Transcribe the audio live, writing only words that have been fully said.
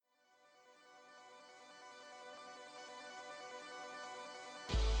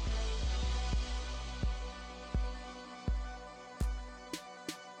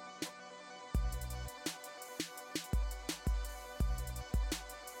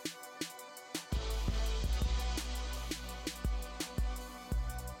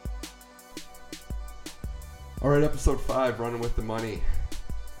All right, episode 5, Running with the Money,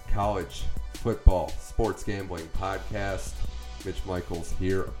 college football, sports gambling podcast. Mitch Michaels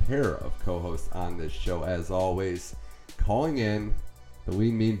here, a pair of co-hosts on this show as always. Calling in the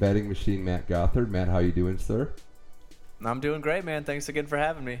lean, mean betting machine, Matt Gothard. Matt, how you doing, sir? I'm doing great, man. Thanks again for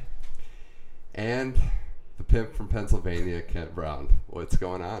having me. And the pimp from Pennsylvania, Kent Brown. What's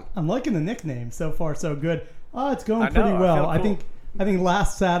going on? I'm liking the nickname. So far, so good. It's going I know, pretty well. I feel cool. I think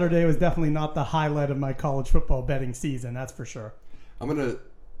last Saturday was definitely not the highlight of my college football betting season. That's for sure. I'm going to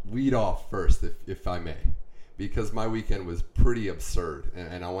lead off first, if I may, because my weekend was pretty absurd,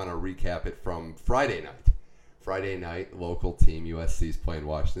 and I want to recap it from Friday night. Friday night, local team USC's playing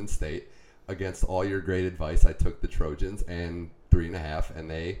Washington State. Against all your great advice, I took the Trojans and 3.5, and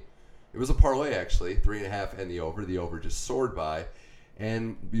it was a parlay actually, 3.5 and the over. The over just soared by,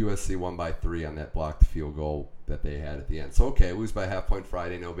 and USC won by 3 on that blocked field goal that they had at the end. So okay, lose by half point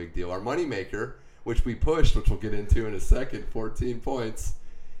Friday, no big deal. Our moneymaker, which we pushed, which we'll get into in a second, 14 points.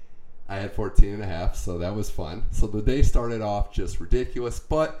 I had 14.5, so that was fun. So the day started off just ridiculous,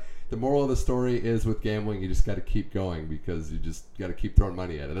 but the moral of the story is with gambling, you just got to keep going because you just got to keep throwing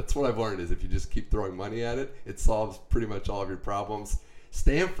money at it. That's what I've learned is if you just keep throwing money at it, it solves pretty much all of your problems.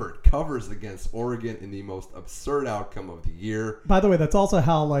 Stanford covers against Oregon in the most absurd outcome of the year. By the way, that's also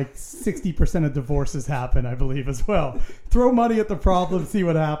how like 60% of divorces happen, I believe, as well. Throw money at the problem, see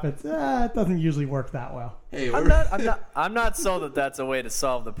what happens. It doesn't usually work that well. Hey, I'm not so that's a way to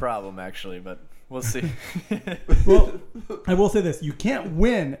solve the problem, actually, but we'll see. Well, I will say this. You can't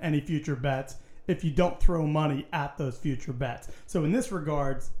win any future bets if you don't throw money at those future bets. So in this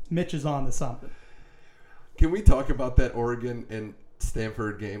regards, Mitch is on to something. Can we talk about that Oregon and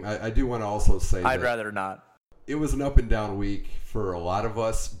Stanford game? I do want to also say I'd rather not. It was an up and down week for a lot of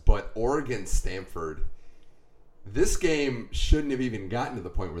us, but Oregon-Stanford, this game shouldn't have even gotten to the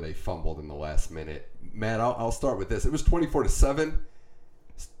point where they fumbled in the last minute. Matt, I'll start with this. It was 24-7.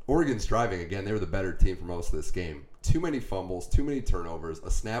 Oregon's driving again. They were the better team for most of this game. Too many fumbles, too many turnovers. A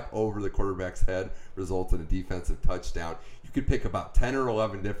snap over the quarterback's head resulted in a defensive touchdown. You could pick about 10 or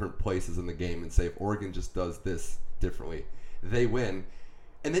 11 different places in the game and say if Oregon just does this differently, they win.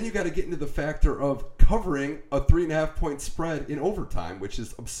 And then you got to get into the factor of covering a 3.5 point spread in overtime, which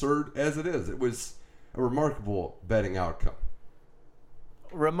is absurd as it is. It was a remarkable betting outcome.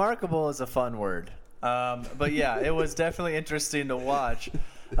 Remarkable is a fun word. But yeah, it was definitely interesting to watch.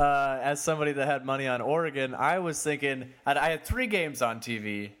 As somebody that had money on Oregon, I was thinking, I had 3 games on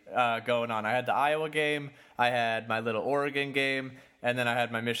TV going on. I had the Iowa game, I had my little Oregon game, and then I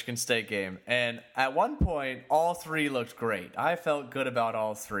had my Michigan State game. And at one point, all 3 looked great. I felt good about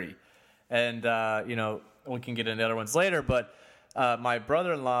all 3. And, we can get into the other ones later, but my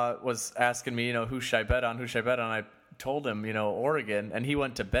brother-in-law was asking me, who should I bet on? I told him, Oregon, and he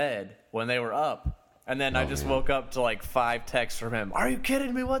went to bed when they were up. And then I just woke up to like 5 texts from him. Are you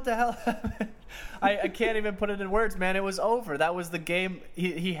kidding me? What the hell happened? I can't even put it in words, man. It was over. That was the game.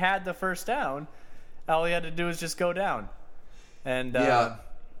 He had the first down. All he had to do was just go down. And yeah.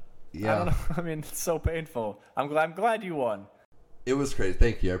 I don't know. I mean, it's so painful. I'm glad you won. It was crazy.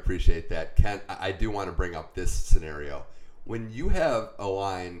 Thank you. I appreciate that. Ken, I do want to bring up this scenario. When you have a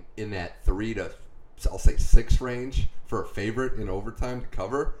line in that 3 to, I'll say 6 range for a favorite in overtime to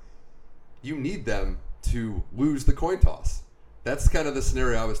cover, you need them to lose the coin toss. That's kind of the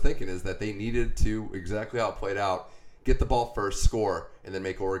scenario I was thinking, is that they needed to, exactly how it played out, get the ball first, score, and then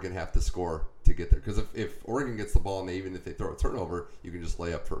make Oregon have to score to get there. Because if Oregon gets the ball, and even if they throw a turnover, you can just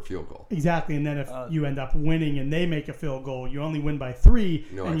lay up for a field goal. Exactly, and then if you end up winning and they make a field goal, you only win by 3,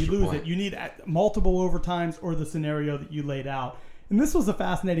 and you lose point. it. You need multiple overtimes or the scenario that you laid out. And this was a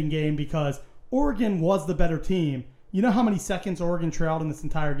fascinating game because Oregon was the better team. You know how many seconds Oregon trailed in this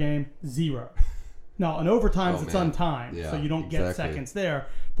entire game? 0. Now, in overtimes, it's untimed, so you don't get seconds there.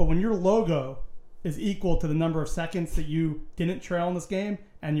 But when your logo is equal to the number of seconds that you didn't trail in this game,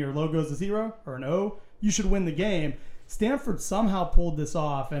 and your logo is a 0 or an O, you should win the game. Stanford somehow pulled this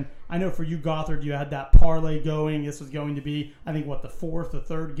off, and I know for you, Gothard, you had that parlay going. This was going to be, I think, the 4th or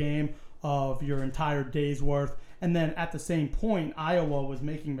 3rd game of your entire day's worth. And then at the same point, Iowa was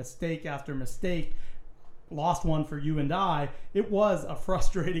making mistake after mistake, lost one for you and I. It was a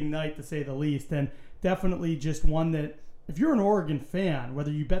frustrating night, to say the least, and definitely just one that, if you're an Oregon fan,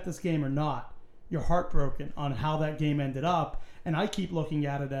 whether you bet this game or not, you're heartbroken on how that game ended up. And I keep looking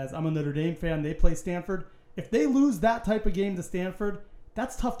at it as, I'm a Notre Dame fan, they play Stanford. If they lose that type of game to Stanford,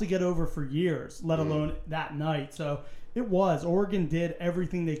 that's tough to get over for years, let alone that night. So it was. Oregon did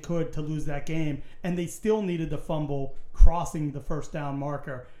everything they could to lose that game, and they still needed to fumble crossing the first down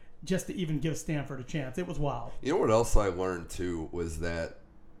marker just to even give Stanford a chance. It was wild. You know what else I learned, too, was that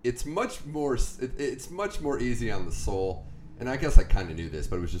it's much more easy on the soul. And I guess I kind of knew this,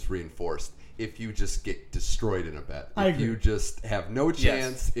 but it was just reinforced. If you just get destroyed in a bet, if you just have no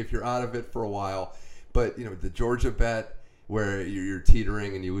chance, if you're out of it for a while. But the Georgia bet where you're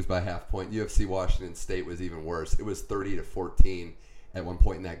teetering and you lose by half point. UFC Washington State was even worse. It was 30-14 at one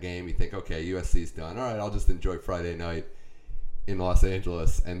point in that game. You think, okay, USC's done. All right, I'll just enjoy Friday night in Los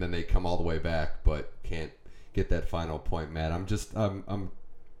Angeles, and then they come all the way back, but can't get that final point, Matt.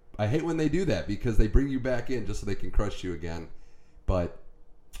 I hate when they do that because they bring you back in just so they can crush you again. But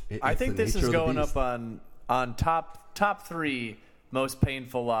I think this is going up on top 3 most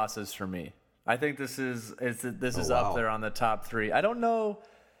painful losses for me. I think this is up there on the top 3. I don't know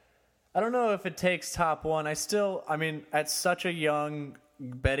if it takes top 1. At such a young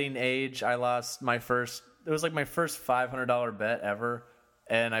betting age, I lost my first. It was like my first $500 bet ever,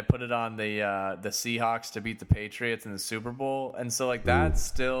 and I put it on the Seahawks to beat the Patriots in the Super Bowl, and so that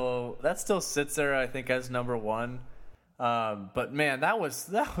still sits there, I think, as number 1. But man, that was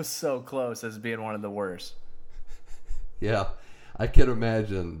so close as being one of the worst. Yeah. I can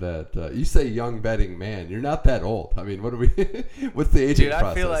imagine that. You say young betting man. You're not that old. I mean, what's the aging process like? Dude,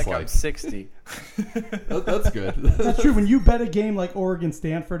 I feel like I'm 60. That's good. That's true. When you bet a game like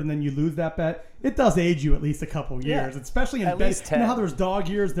Oregon-Stanford and then you lose that bet, it does age you at least a couple years, especially in betting. Least 10. You know how there's dog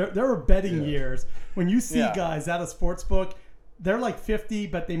years? There are betting years. When you see guys at a sports book, they're like 50,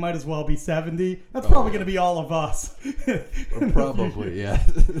 but they might as well be 70. That's probably going to be all of us. Probably, yeah.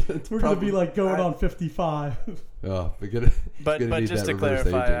 We're going to be like going on 55. Oh, but just to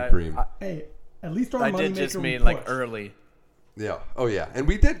clarify, hey, at least our money maker. I did just mean like early. Yeah. Oh yeah, and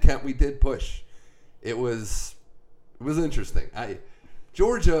we did, Kent. We did push. It was interesting.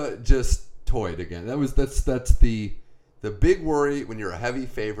 Georgia just toyed again. That's the big worry when you're a heavy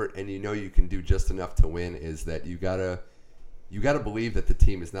favorite and you can do just enough to win is that you gotta believe that the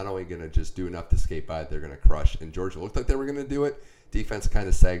team is not only going to just do enough to skate by, they're going to crush. And Georgia looked like they were going to do it. Defense kind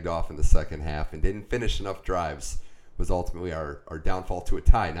of sagged off in the second half and didn't finish enough drives. Was ultimately our downfall to a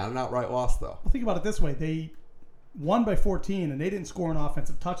tie. Not an outright loss, though. Well, think about it this way. They won by 14, and they didn't score an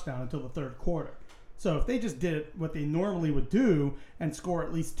offensive touchdown until the third quarter. So if they just did what they normally would do and score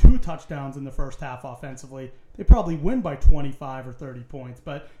at least 2 touchdowns in the first half offensively, they probably win by 25 or 30 points.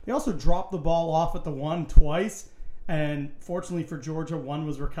 But they also dropped the ball off at the 1 twice. And fortunately for Georgia, 1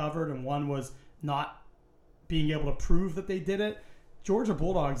 was recovered and 1 was not being able to prove that they did it. Georgia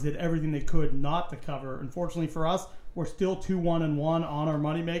Bulldogs did everything they could not to cover. Unfortunately for us, we're still 2-1-1 on our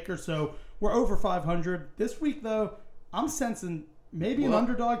moneymaker, so we're over 500. This week, though, I'm sensing maybe an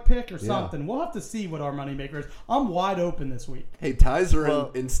underdog pick or something. We'll have to see what our moneymaker is. I'm wide open this week. Hey, ties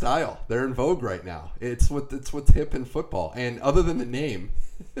are in style. They're in vogue right now. It's what's hip in football. And other than the name,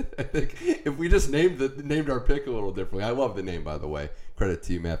 I think if we just named our pick a little differently. I love the name, by the way. Credit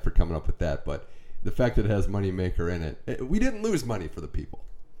to you, Matt, for coming up with that. But the fact that it has moneymaker in it, we didn't lose money for the people.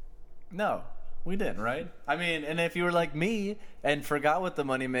 No, we didn't, right? I mean, and if you were like me and forgot what the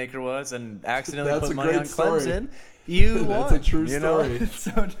moneymaker was and accidentally put money on Clemson, you won. That's a true story.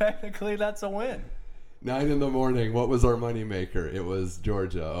 So technically, that's a win. 9 a.m. What was our moneymaker? It was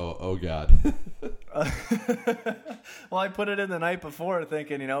Georgia. Oh God. Well, I put it in the night before,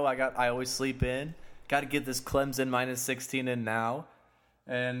 thinking, I always sleep in. Got to get this Clemson -16 in now,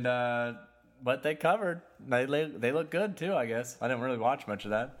 and but they covered. They look good too, I guess. I didn't really watch much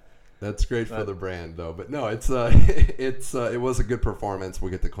of that. That's great for the brand, though. But no, it was a good performance.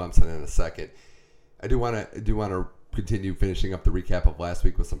 We'll get to Clemson in a second. I do want to continue finishing up the recap of last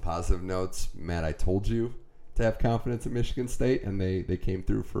week with some positive notes. Matt, I told you to have confidence in Michigan State, and they came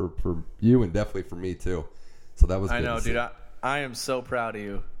through for you and definitely for me too. So that was good. I know, dude. I am so proud of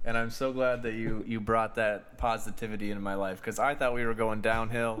you, and I'm so glad that you brought that positivity into my life because I thought we were going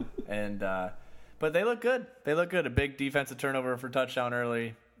downhill, and but they look good. They look good. A big defensive turnover for touchdown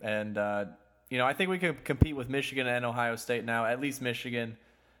early, and I think we can compete with Michigan and Ohio State now. At least Michigan.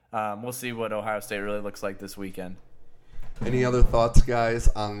 We'll see what Ohio State really looks like this weekend. Any other thoughts, guys,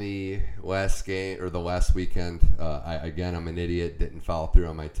 on the last game or the last weekend? I'm an idiot. Didn't follow through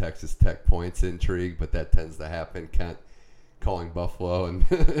on my Texas Tech points intrigue, but that tends to happen. Kent calling Buffalo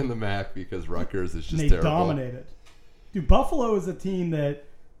in the MAC because Rutgers is just terrible. They dominated. Dude, Buffalo is a team that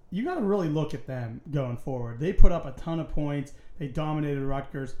you got to really look at them going forward. They put up a ton of points. They dominated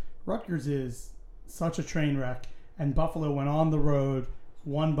Rutgers. Rutgers is such a train wreck, and Buffalo went on the road,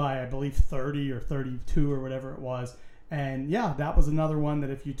 won by, I believe, 30 or 32 or whatever it was. And, yeah, that was another one that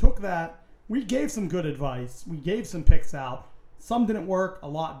if you took that, we gave some good advice. We gave some picks out. Some didn't work. A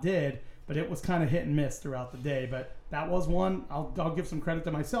lot did. But it was kind of hit and miss throughout the day. But that was one. I'll give some credit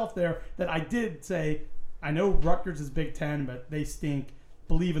to myself there that I did say, I know Rutgers is Big Ten, but they stink.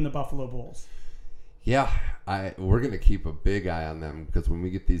 believe in the Buffalo Bulls. Yeah, we're going to keep a big eye on them because when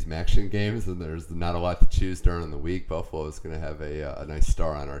we get these action games and there's not a lot to choose during the week, Buffalo is going to have a nice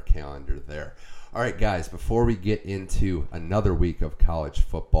star on our calendar there. All right, guys, before we get into another week of college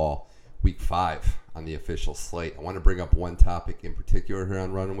football, week 5 on the official slate, I want to bring up one topic in particular here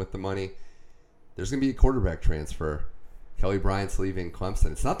on Running with the Money. There's going to be a quarterback transfer. Kelly Bryant's leaving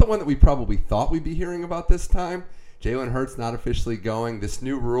Clemson. It's not the one that we probably thought we'd be hearing about this time. Jalen Hurts not officially going. This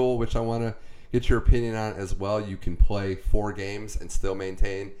new rule, which I want to get your opinion on as well, you can play 4 games and still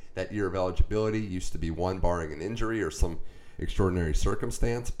maintain that year of eligibility. Used to be 1 barring an injury or some extraordinary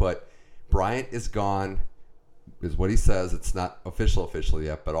circumstance, but Bryant is gone, is what he says. It's not official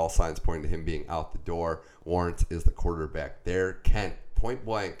yet, but all signs pointing to him being out the door. Lawrence is the quarterback there. Kent, point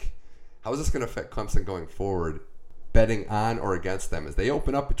blank, how is this going to affect Clemson going forward, betting on or against them as they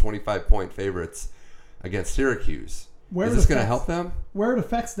open up at 25-point favorites against Syracuse? Is this going to help them? Where it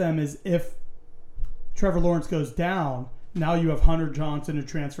affects them is if Trevor Lawrence goes down, now you have Hunter Johnson who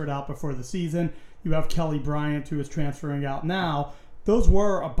transferred out before the season. You have Kelly Bryant who is transferring out now. Those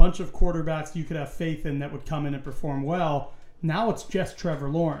were a bunch of quarterbacks you could have faith in that would come in and perform well. Now it's just Trevor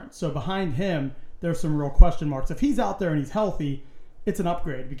Lawrence. So behind him, there's some real question marks. If he's out there and he's healthy, it's an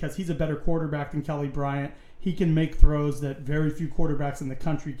upgrade because he's a better quarterback than Kelly Bryant. He can make throws that very few quarterbacks in the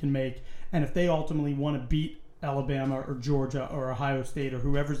country can make. And if they ultimately want to beat Alabama or Georgia or Ohio State or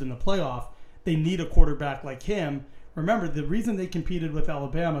whoever's in the playoff, they need a quarterback like him. Remember, the reason they competed with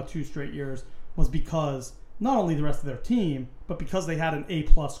Alabama 2 straight years was because not only the rest of their team, but because they had an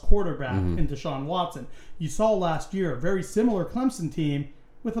A-plus quarterback in Deshaun Watson. You saw last year a very similar Clemson team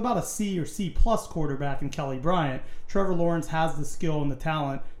with about a C or C-plus quarterback in Kelly Bryant. Trevor Lawrence has the skill and the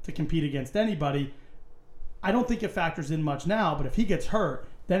talent to compete against anybody. I don't think it factors in much now, but if he gets hurt,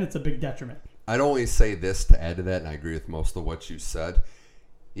 then it's a big detriment. I'd only say this to add to that, and I agree with most of what you said.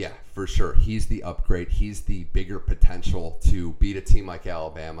 Yeah, for sure. He's the upgrade. He's the bigger potential to beat a team like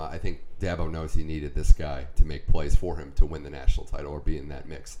Alabama. I think Dabo knows he needed this guy to make plays for him to win the national title or be in that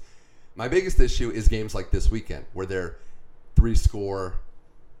mix. My biggest issue is games like this weekend where they're 3-score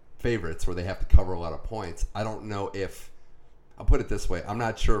favorites where they have to cover a lot of points. I don't know if, I'll put it this way, I'm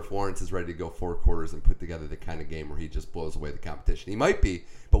not sure if Lawrence is ready to go 4 quarters and put together the kind of game where he just blows away the competition. He might be,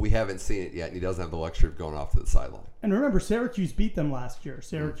 but we haven't seen it yet, and he doesn't have the luxury of going off to the sideline. And remember, Syracuse beat them last year.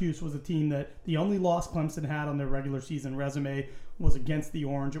 Syracuse was a team that the only loss Clemson had on their regular season resume was against the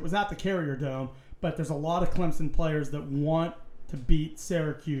Orange. It was at the Carrier Dome, but there's a lot of Clemson players that want to beat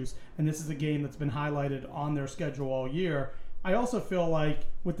Syracuse, and this is a game that's been highlighted on their schedule all year. I also feel like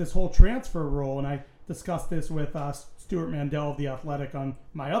with this whole transfer rule, and I discussed this with Stuart Mandel of The Athletic on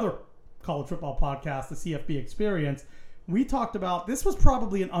my other college football podcast, the CFB Experience, we talked about this was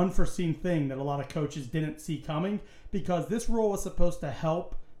probably an unforeseen thing that a lot of coaches didn't see coming because this rule was supposed to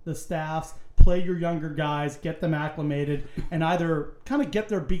help the staffs play your younger guys, get them acclimated, and either kind of get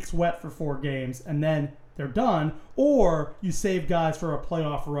their beaks wet for 4 games and then they're done, or you save guys for a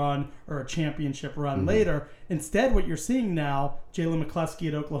playoff run or a championship run later. Instead, what you're seeing now, Jalen McCleskey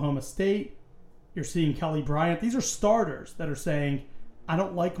at Oklahoma State, you're seeing Kelly Bryant. These are starters that are saying, I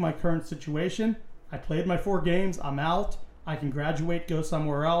don't like my current situation. I played my 4 games. I'm out. I can graduate, go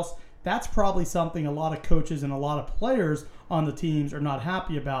somewhere else. That's probably something a lot of coaches and a lot of players on the teams are not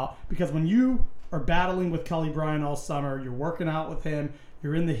happy about because when you are battling with Kelly Bryant all summer, you're working out with him,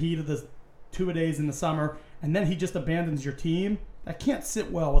 you're in the heat of the 2-a-days in the summer, and then he just abandons your team, that can't sit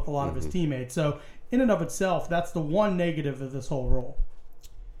well with a lot of his teammates. So in and of itself, that's the one negative of this whole rule.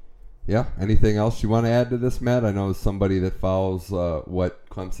 Yeah. Anything else you want to add to this, Matt? I know as somebody that follows what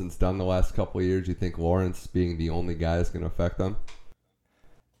Clemson's done the last couple of years, you think Lawrence being the only guy is going to affect them?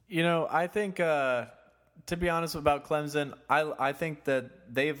 You know, I think, to be honest about Clemson, I think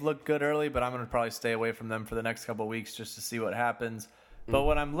that they've looked good early, but I'm going to probably stay away from them for the next couple of weeks just to see what happens. But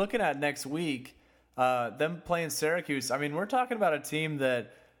when I'm looking at next week, them playing Syracuse, I mean, we're talking about a team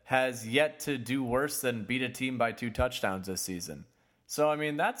that has yet to do worse than beat a team by 2 touchdowns this season. So, I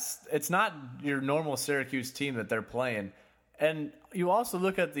mean, it's not your normal Syracuse team that they're playing. And you also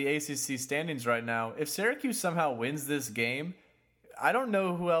look at the ACC standings right now. If Syracuse somehow wins this game, I don't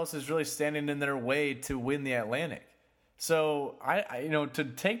know who else is really standing in their way to win the Atlantic. So, I to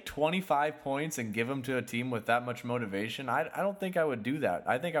take 25 points and give them to a team with that much motivation, I don't think I would do that.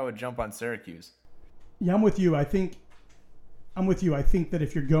 I think I would jump on Syracuse. Yeah, I'm with you. I think that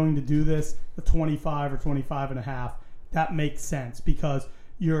if you're going to do this, the 25 or 25.5, that makes sense because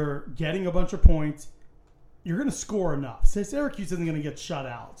you're getting a bunch of points. You're going to score enough. So Syracuse isn't going to get shut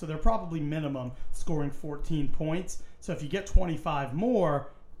out. So they're probably minimum scoring 14 points. So if you get 25 more,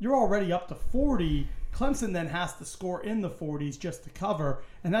 you're already up to 40. Clemson then has to score in the 40s just to cover,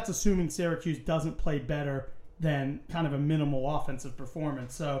 and that's assuming Syracuse doesn't play better than kind of a minimal offensive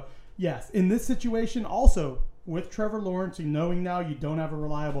performance. So, yes, in this situation, also with Trevor Lawrence, knowing now you don't have a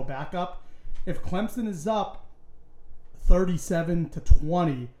reliable backup, if Clemson is up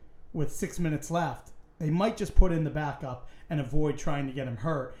 37-20 with 6 minutes left, they might just put in the backup and avoid trying to get him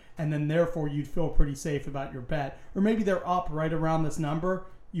hurt. And then therefore you'd feel pretty safe about your bet. Or maybe they're up right around this number.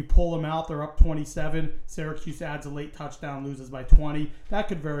 You pull them out, they're up 27. Syracuse adds a late touchdown, loses by 20. That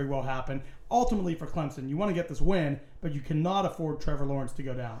could very well happen. Ultimately for Clemson, you want to get this win, but you cannot afford Trevor Lawrence to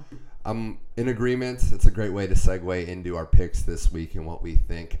go down. I'm in agreement. It's a great way to segue into our picks this week and what we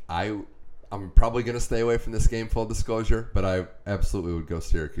think. I'm probably going to stay away from this game, full disclosure, but I absolutely would go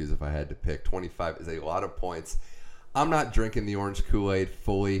Syracuse if I had to pick. 25 is a lot of points. I'm not drinking the orange Kool-Aid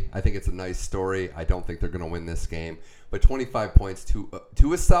fully. I think it's a nice story. I don't think they're going to win this game. But 25 points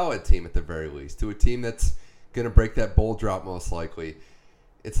to a solid team at the very least, to a team that's going to break that bowl drop most likely,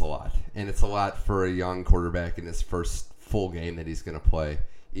 it's a lot. And it's a lot for a young quarterback in his first full game that he's going to play,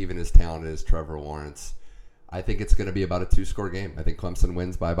 even as talented as Trevor Lawrence. I think it's going to be about a 2-score game. I think Clemson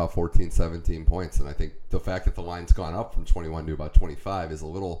wins by about 14, 17 points. And I think the fact that the line's gone up from 21 to about 25 is a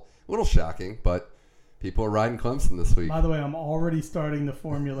little shocking, but people are riding Clemson this week. By the way, I'm already starting to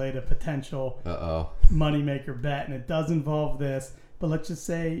formulate a potential moneymaker bet, and it does involve this, but let's just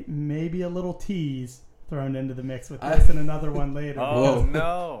say maybe a little tease thrown into the mix with this and another one later. Oh,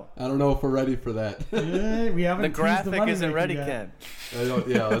 no. I don't know if we're ready for that. We haven't The teased graphic isn't ready, yet. Ken.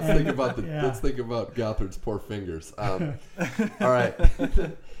 Let's think about Gothard's poor fingers. All right.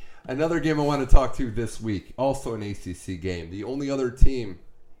 Another game I want to talk to this week, also an ACC game. The only other team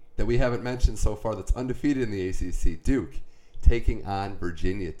that we haven't mentioned so far that's undefeated in the ACC, Duke, taking on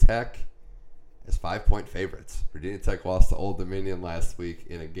Virginia Tech as 5-point favorites. Virginia Tech lost to Old Dominion last week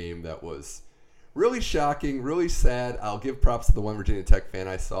in a game that was really shocking, really sad. I'll give props to the one Virginia Tech fan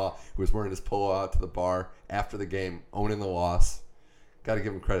I saw who was wearing his polo out to the bar after the game, owning the loss. Got to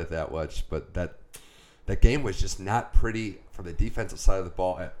give him credit that much, but that game was just not pretty for the defensive side of the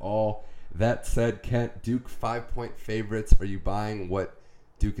ball at all. That said, Kent, Duke 5-point favorites. Are you buying what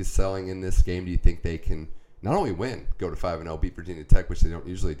Duke is selling in this game? Do you think they can not only win, go to 5-0, beat Virginia Tech, which they don't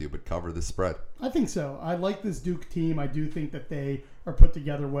usually do, but cover the spread? I think so. I like this Duke team. I do think that they are put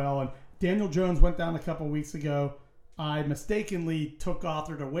together well. And Daniel Jones went down a couple weeks ago. I mistakenly took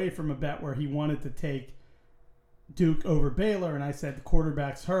Gothard away from a bet where he wanted to take Duke over Baylor, and I said the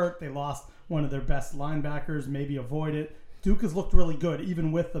quarterback's hurt. They lost one of their best linebackers. Maybe avoid it. Duke has looked really good,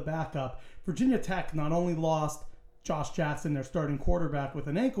 even with the backup. Virginia Tech not only lost Josh Jackson, their starting quarterback, with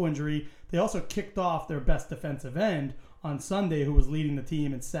an ankle injury, they also kicked off their best defensive end on Sunday, who was leading the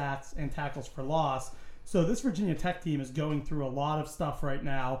team in sacks and tackles for loss. So this Virginia Tech team is going through a lot of stuff right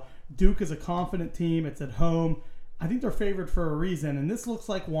now. Duke is a confident team. It's at home. I think they're favored for a reason, and this looks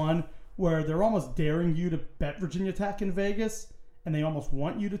like one where they're almost daring you to bet Virginia Tech in Vegas, and they almost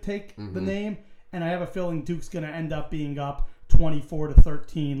want you to take the name. And I have a feeling Duke's going to end up being up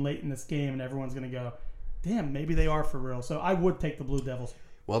 24-13 late in this game, and everyone's going to go, damn, maybe they are for real. So I would take the Blue Devils.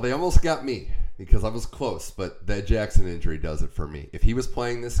 Well, they almost got me because I was close, but that Jackson injury does it for me. If he was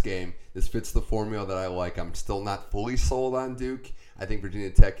playing this game, this fits the formula that I like. I'm still not fully sold on Duke. I think Virginia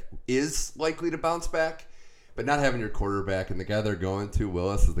Tech is likely to bounce back, but not having your quarterback and the guy they're going to,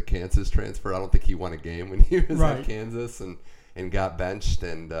 Willis, is the Kansas transfer. I don't think he won a game when he was at Kansas and got benched,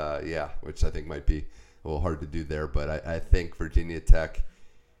 and which I think might be a little hard to do there. But I think Virginia Tech,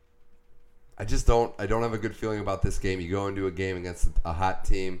 I don't have a good feeling about this game. You go into a game against a hot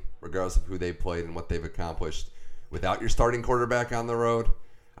team, regardless of who they played and what they've accomplished, without your starting quarterback on the road.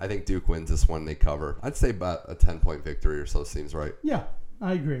 I think Duke wins this one. They cover. I'd say about a 10-point victory or so seems right. Yeah,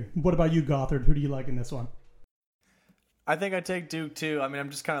 I agree. What about you, Gothard? Who do you like in this one? I think I take Duke too. I mean, I'm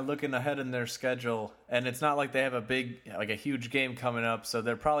just kind of looking ahead in their schedule, and it's not like they have a huge game coming up, so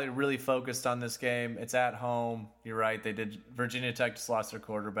they're probably really focused on this game. It's at home. You're right. Virginia Tech just lost their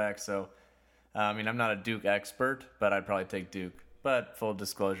quarterback, so I mean, I'm not a Duke expert, but I'd probably take Duke. But full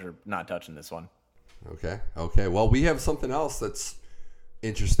disclosure, not touching this one. Okay. Well, we have something else that's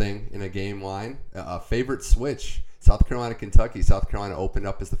interesting in a game line. A favorite switch. South Carolina, Kentucky. South Carolina opened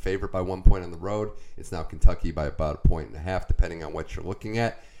up as the favorite by 1 point on the road. It's now Kentucky by about 1.5, depending on what you're looking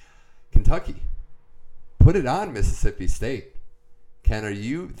at. Kentucky, put it on Mississippi State. Ken, are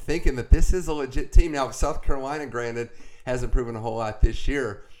you thinking that this is a legit team? Now, South Carolina, granted, hasn't proven a whole lot this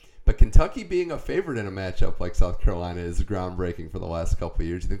year, but Kentucky being a favorite in a matchup like South Carolina is groundbreaking for the last couple of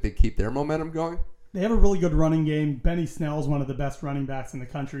years. Do you think they keep their momentum going? They have a really good running game. Benny Snell is one of the best running backs in the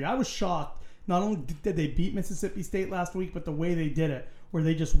country. I was shocked. Not only did they beat Mississippi State last week, but the way they did it. where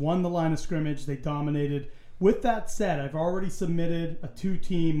they just won the line of scrimmage. They dominated. With that said, I've already submitted a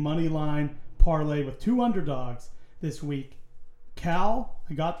 2-team money line parlay with 2 underdogs this week. Cal,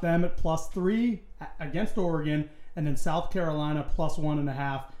 I got them at +3 against Oregon, and then South Carolina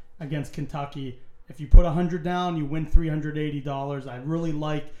 +1.5 against Kentucky. If you put 100 down, you win $380. I really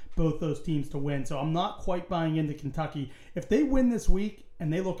like both those teams to win, so I'm not quite buying into Kentucky. If they win this week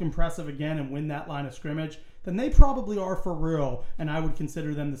and they look impressive again and win that line of scrimmage, then they probably are for real, and I would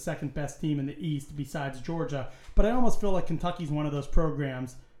consider them the second best team in the East besides Georgia. But I almost feel like Kentucky's one of those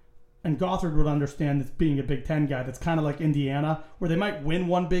programs, and Gothard would understand this being a Big Ten guy, that's kind of like Indiana, where they might win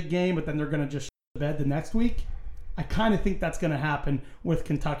one big game, but then they're going to just shit the bed the next week. I kind of think that's going to happen with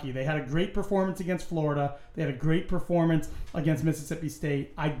Kentucky. They had a great performance against Florida. They had a great performance against Mississippi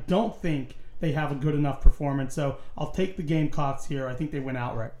State. I don't think they have a good enough performance, so I'll take the Gamecocks here. I think they win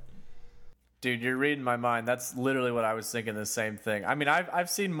outright. Dude, you're reading my mind. That's literally what I was thinking, the same thing. I mean, I've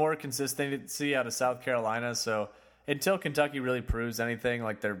seen more consistency out of South Carolina, so until Kentucky really proves anything,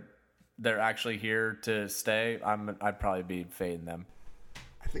 like they're actually here to stay, I'd probably be fading them.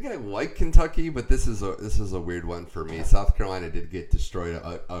 I think I like Kentucky, but this is a weird one for me. South Carolina did get destroyed.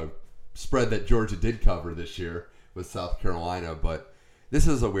 A spread that Georgia did cover this year with South Carolina, but this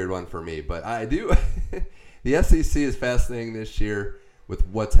is a weird one for me. But I do. The SEC is fascinating this year with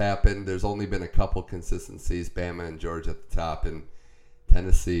what's happened. There's only been a couple consistencies: Bama and Georgia at the top, and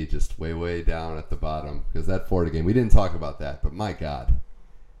Tennessee just way down at the bottom. Because that Florida game, we didn't talk about that, but my God.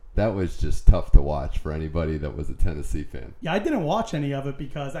 That was just tough to watch for anybody that was a Tennessee fan. Yeah, I didn't watch any of it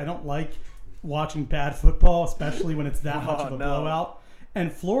because I don't like watching bad football, especially when it's that much of a blowout.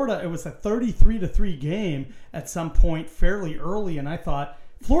 And Florida, it was a 33-3 game at some point fairly early, and I thought,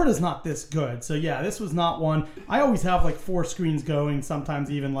 Florida's not this good. So, yeah, this was not one. I always have like 4 screens going,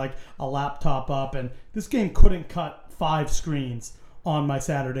 sometimes even like a laptop up, and this game couldn't cut 5 screens on my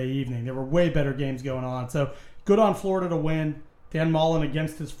Saturday evening. There were way better games going on. So, good on Florida to win. Dan Mullen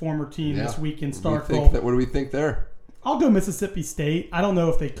against his former team this week in Starkville. What do we think there? I'll go Mississippi State. I don't know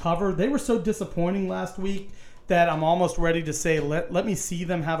if they cover. They were so disappointing last week that I'm almost ready to say let me see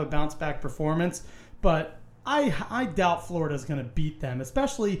them have a bounce-back performance. But I doubt Florida's going to beat them,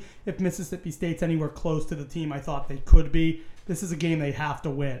 especially if Mississippi State's anywhere close to the team I thought they could be. This is a game they have to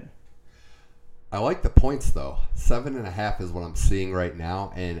win. I like the points, though. 7.5 is what I'm seeing right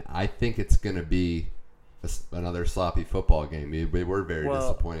now, and I think it's going to be another sloppy football game. We were very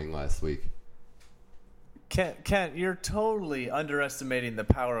disappointing last week. Kent, you're totally underestimating the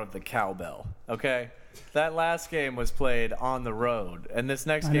power of the cowbell, okay? That last game was played on the road, and this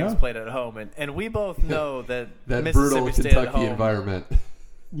next game's played at home. And we both know that Mississippi brutal State Kentucky at home, environment.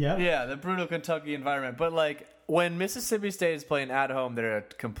 Yeah, the brutal Kentucky environment. But, like, when Mississippi State is playing at home, they're a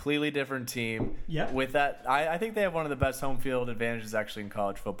completely different team. Yeah. With that, I think they have one of the best home field advantages actually in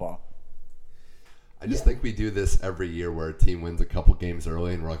college football. I just think we do this every year where a team wins a couple games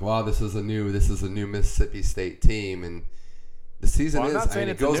early, and we're like, "Wow, this is a new Mississippi State team," and the season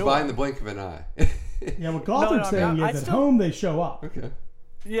it goes by in the blink of an eye. Yeah, what Gothard's saying is at home they show up. Okay.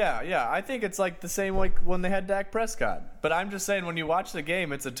 Yeah. I think it's like the same like when they had Dak Prescott. But I'm just saying when you watch the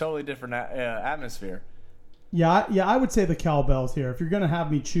game, it's a totally different atmosphere. Yeah, I would say the cowbells here. If you're going to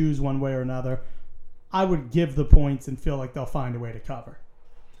have me choose one way or another, I would give the points and feel like they'll find a way to cover.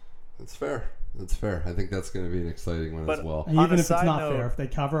 That's fair. I think that's going to be an exciting one as well. And even if it's not fair, if they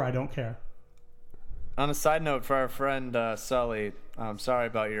cover, I don't care. On a side note, for our friend Sully, I'm sorry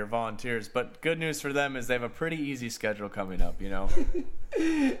about your volunteers, but good news for them is they have a pretty easy schedule coming up, you know?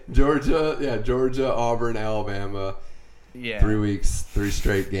 Georgia, Auburn, Alabama. Yeah. 3 weeks, 3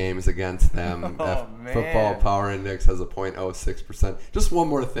 straight games against them. Football Power Index has a 0.06%. Just one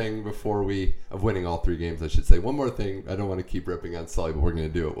more thing of winning all 3 games, I should say. One more thing. I don't want to keep ripping on Sully, but we're going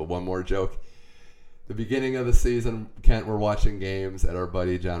to do it with one more joke. The beginning of the season, Kent, we're watching games at our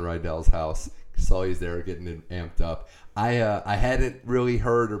buddy John Rydell's house. Sully's there getting amped up. I hadn't really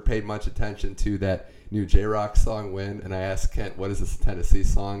heard or paid much attention to that new J-Rock song, Win, and I asked Kent, what is this Tennessee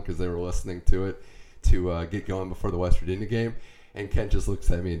song? Because they were listening to it to get going before the West Virginia game. And Kent just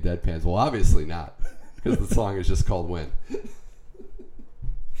looks at me and deadpans, well, obviously not, because the song is just called Win.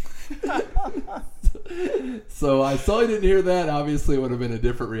 So I Sully didn't hear that. Obviously, it would have been a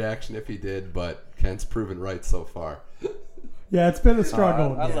different reaction if he did, but Kent's proven right so far. Yeah, it's been a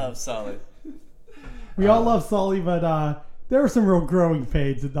struggle. I love Sully. We all love Sully, but there are some real growing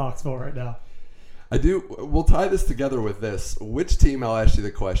pains at Knoxville right now. I do. We'll tie this together with this. Which team, I'll ask you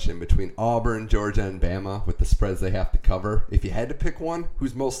the question, between Auburn, Georgia, and Bama, with the spreads they have to cover, if you had to pick one,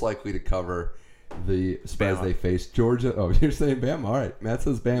 who's most likely to cover the spreads they face? Georgia. Oh, you're saying Bama. All right. Matt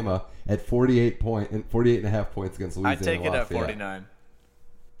says Bama at 48.5 points against Louisiana. I take it Lafayette. at 49.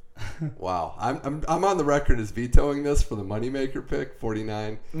 Wow. I'm on the record as vetoing this for the moneymaker pick,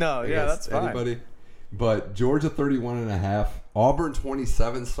 49. No, yeah, that's fine. Anybody. But Georgia 31.5, Auburn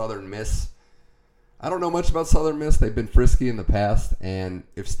 27, Southern Miss. I don't know much about Southern Miss. They've been frisky in the past, and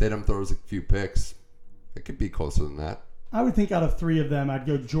if Stidham throws a few picks, it could be closer than that. I would think out of three of them, I'd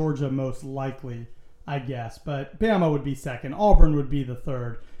go Georgia most likely, I guess. But Bama would be second. Auburn would be the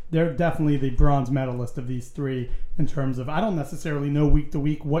third. They're definitely the bronze medalist of these three in terms of, I don't necessarily know week to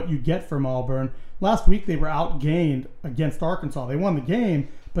week what you get from Auburn. Last week they were outgained against Arkansas. They won the game,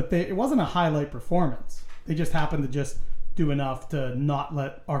 but it wasn't a highlight performance. They just happened to just do enough to not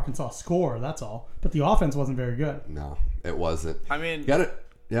let Arkansas score, that's all. But the offense wasn't very good. No, it wasn't. I mean, got it?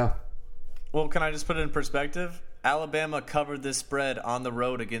 Yeah. Well, can I just put it in perspective? Alabama covered this spread on the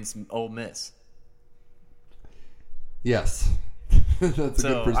road against Ole Miss. Yes. That's a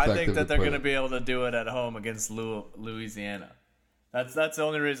good perspective. I think that they're going to be able to do it at home against Louisiana. That's the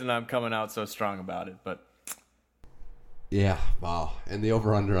only reason I'm coming out so strong about it. But yeah, wow. And the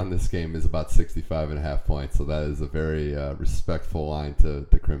over-under on this game is about 65.5 points, so that is a very respectful line to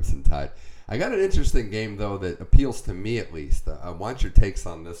the Crimson Tide. I got an interesting game, though, that appeals to me at least. I want your takes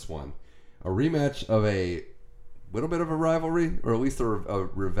on this one. A rematch of a little bit of a rivalry, or at least a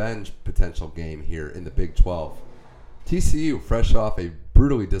revenge potential game here in the Big 12. TCU, fresh off a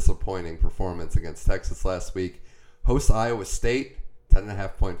brutally disappointing performance against Texas last week, hosts Iowa State,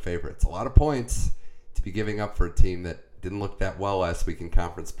 10.5-point favorites. A lot of points to be giving up for a team that didn't look that well last week in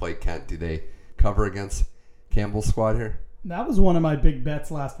conference play. Kent, do they cover against Campbell's squad here? That was one of my big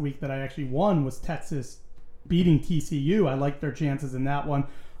bets last week that I actually won, was Texas beating TCU. I liked their chances in that one.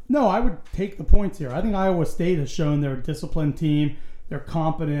 No, I would take the points here. I think Iowa State has shown they're a disciplined team. They're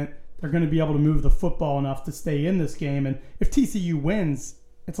competent. They're going to be able to move the football enough to stay in this game. And if TCU wins,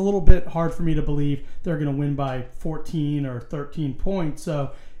 it's a little bit hard for me to believe they're going to win by 14 or 13 points.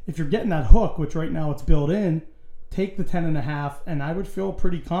 So if you're getting that hook, which right now it's built in, take the 10.5, and I would feel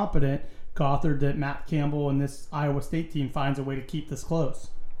pretty confident, Gothard, that Matt Campbell and this Iowa State team finds a way to keep this close.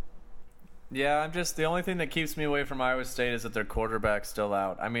 Yeah, the only thing that keeps me away from Iowa State is that their quarterback's still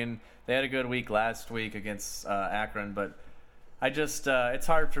out. I mean, they had a good week last week against Akron, but it's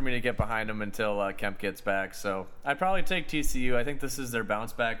hard for me to get behind them until Kemp gets back. So I'd probably take TCU. I think this is their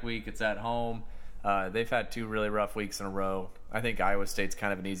bounce back week. It's at home. They've had 2 really rough weeks in a row. I think Iowa State's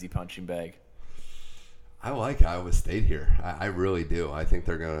kind of an easy punching bag. I like Iowa State here. I really do. I think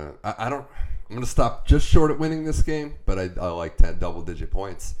they're gonna. I'm gonna stop just short at winning this game, but I like 10 double-digit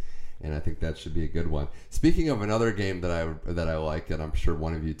points, and I think that should be a good one. Speaking of another game that I like, and I'm sure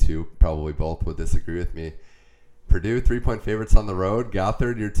one of you two, probably both, would disagree with me. Purdue 3-point favorites on the road.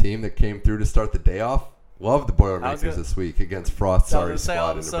 Gothard, your team that came through to start the day off. Love the Boilermakers this week against Frost's sorry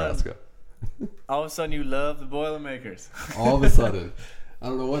squad in Nebraska. All of a sudden, you love the Boilermakers. All of a sudden, I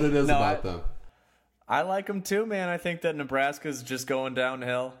don't know what it is about them. I like them too, man. I think that Nebraska's just going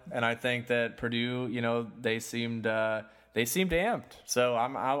downhill, and I think that Purdue, they seemed amped. So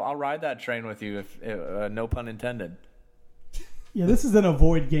I'll ride that train with you, if no pun intended. Yeah, this is an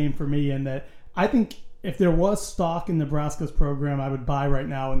avoid game for me, in that I think if there was stock in Nebraska's program, I would buy right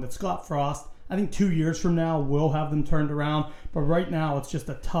now. And that Scott Frost, I think 2 years from now, will have them turned around. But right now, it's just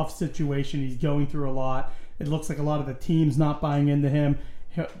a tough situation. He's going through a lot. It looks like a lot of the team's not buying into him.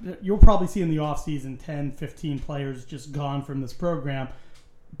 You'll probably see in the offseason 10, 15 players just gone from this program.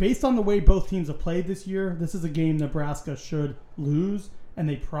 Based on the way both teams have played this year, this is a game Nebraska should lose, and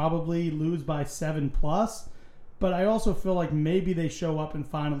they probably lose by 7+. But I also feel like maybe they show up and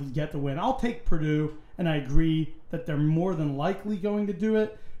finally get the win. I'll take Purdue, and I agree that they're more than likely going to do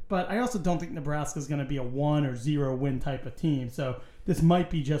it. But I also don't think Nebraska's going to be a 1 or 0 win type of team. So this might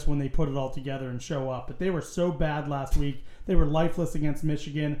be just when they put it all together and show up. But they were so bad last week. They were lifeless against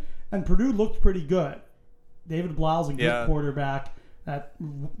Michigan. And Purdue looked pretty good. David Blau's a good quarterback. That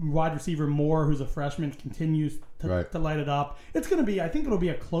wide receiver Moore, who's a freshman, continues to light it up. It's going to be, I think it'll be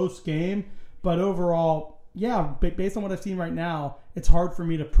a close game. But overall, yeah, based on what I've seen right now, it's hard for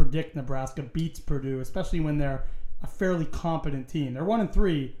me to predict Nebraska beats Purdue, especially when they're a fairly competent team. They're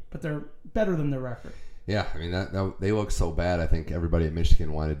 1-3, but they're better than their record. Yeah, I mean, that they look so bad. I think everybody at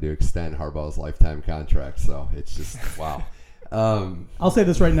Michigan wanted to extend Harbaugh's lifetime contract, so it's just, wow. I'll say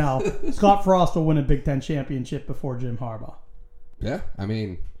this right now. Scott Frost will win a Big Ten championship before Jim Harbaugh. Yeah, I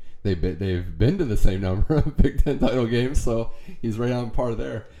mean, they've been to the same number of Big Ten title games, so he's right on par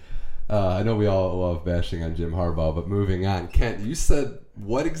there. I know we all love bashing on Jim Harbaugh, but moving on. Kent, you said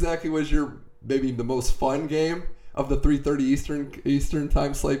what exactly was your maybe the most fun game of the 3:30 Eastern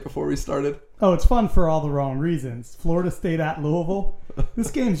time slate before we started? Oh, it's fun for all the wrong reasons. Florida State at Louisville.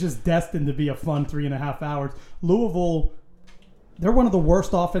 This game's just destined to be a fun 3.5 hours. Louisville they're one of the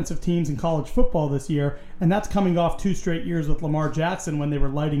worst offensive teams in college football this year, and that's coming off 2 straight years with Lamar Jackson when they were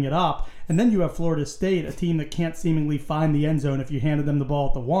lighting it up. And then you have Florida State, a team that can't seemingly find the end zone if you handed them the ball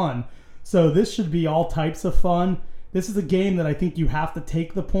at the 1. So this should be all types of fun. This is a game that I think you have to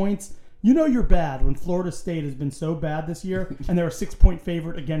take the points. You know you're bad when Florida State has been so bad this year, and they're a 6-point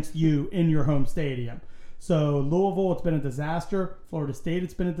favorite against you in your home stadium. So Louisville, it's been a disaster. Florida State,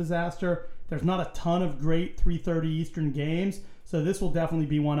 it's been a disaster. There's not a ton of great 3:30 Eastern games, so this will definitely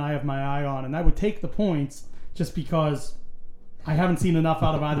be one I have my eye on. And I would take the points just because I haven't seen enough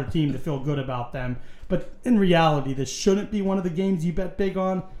out of either team to feel good about them. But in reality, this shouldn't be one of the games you bet big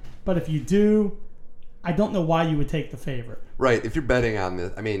on. But if you do, I don't know why you would take the favorite. Right. If you're betting on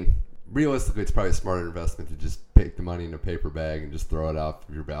this, I mean, realistically, it's probably a smarter investment to just take the money in a paper bag and just throw it out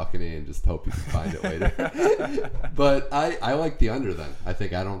from your balcony and just hope you can find it later. But I like the under then. I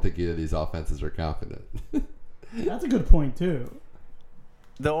don't think either of these offenses are confident. That's a good point, too.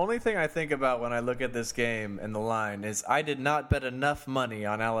 The only thing I think about when I look at this game and the line is I did not bet enough money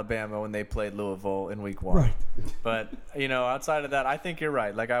on Alabama when they played Louisville in week 1. Right. But, outside of that, I think you're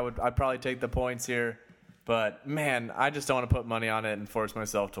right. Like, I'd probably take the points here. But, man, I just don't want to put money on it and force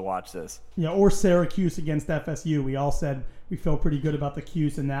myself to watch this. Yeah, or Syracuse against FSU. We all said we feel pretty good about the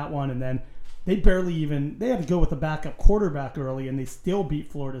Cuse in that one. And then they had to go with a backup quarterback early, and they still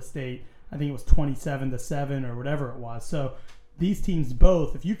beat Florida State. I think it was 27-7 or whatever it was. So these teams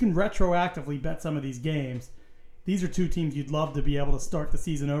both, if you can retroactively bet some of these games, these are 2 teams you'd love to be able to start the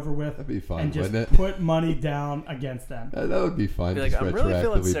season over with. That'd be fun, and just wouldn't it? Put money down against them. That would be fun. Be like, just I'm really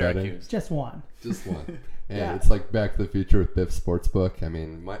feeling retroactively Syracuse. betting. Just one. Just one. And Yeah. it's like Back to the Future with Biff Sportsbook. I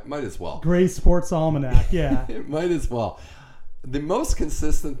mean, might as well. Gray Sports Almanac, yeah. It might as well. The most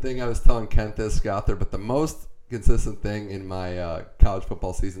consistent thing, I was telling Kent this, Gothard, but the most consistent thing in my college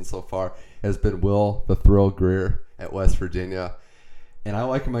football season so far has been Will the Thrill Greer at West Virginia. And I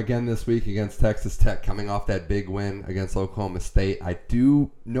like him again this week against Texas Tech, coming off that big win against Oklahoma State. I do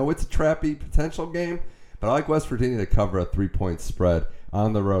know it's a trappy potential game, but I like West Virginia to cover a 3-point spread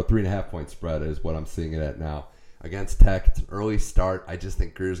on the road. 3.5-point spread is what I'm seeing it at now. Against Tech, it's an early start. I just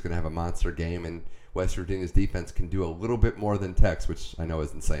think Greer's going to have a monster game, and West Virginia's defense can do a little bit more than Tech's, which I know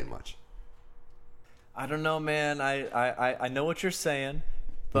isn't saying much. I don't know, man. I know what you're saying,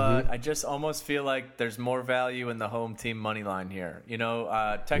 but I just almost feel like there's more value in the home team money line here.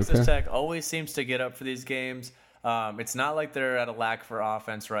 Texas Tech always seems to get up for these games. It's not like they're at a lack for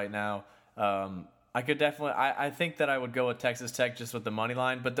offense right now. I could definitely. I think that I would go with Texas Tech just with the money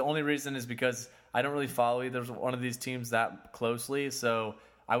line, but the only reason is because I don't really follow either one of these teams that closely. So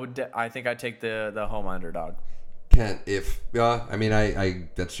I think I'd take the home underdog. Kent, I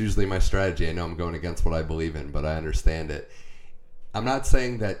that's usually my strategy. I know I'm going against what I believe in, but I understand it. I'm not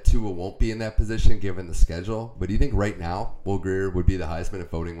saying that Tua won't be in that position given the schedule, but do you think right now Will Greer would be the Heisman if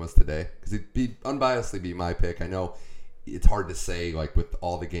voting was today? Because he'd unbiasedly be my pick. I know it's hard to say like with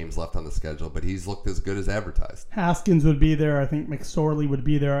all the games left on the schedule, but he's looked as good as advertised. Haskins would be there. I think McSorley would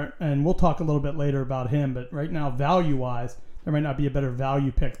be there, and we'll talk a little bit later about him. But right now, value-wise, there might not be a better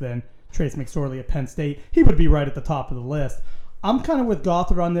value pick than Trace McSorley at Penn State. He would be right at the top of the list. I'm kind of with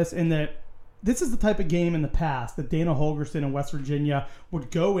Gothard on this in that this is the type of game in the past that Dana Holgorsen in West Virginia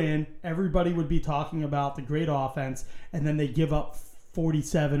would go in, everybody would be talking about the great offense, and then they give up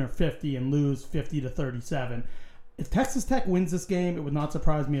 47 or 50 and lose 50-37. If Texas Tech wins this game, it would not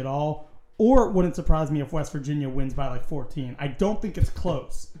surprise me at all, or it wouldn't surprise me if West Virginia wins by like 14. I don't think it's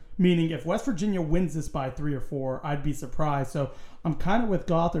close, meaning if West Virginia wins this by 3 or 4, I'd be surprised. So I'm kind of with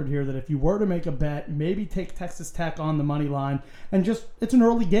Gothard here that if you were to make a bet, maybe take Texas Tech on the money line, and just, it's an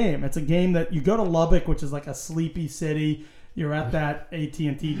early game. It's a game that you go to Lubbock, which is like a sleepy city. You're at that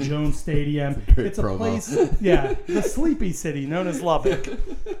AT&T Jones Stadium. It's a place, the sleepy city known as Lubbock.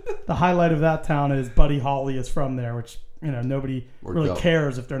 The highlight of that town is Buddy Holly is from there, which nobody really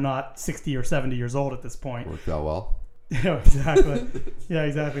cares if they're not 60 or 70 years old at this point. Worked out well. Yeah, exactly.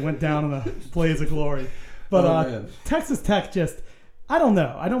 Exactly. Went down in a blaze of glory. But Texas Tech just, I don't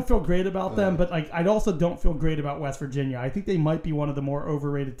know. I don't feel great about them, but I also don't feel great about West Virginia. I think they might be one of the more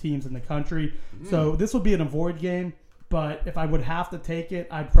overrated teams in the country. So this will be an avoid game. But if I would have to take it,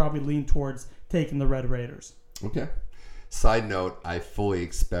 I'd probably lean towards taking the Red Raiders. Okay. Side note, I fully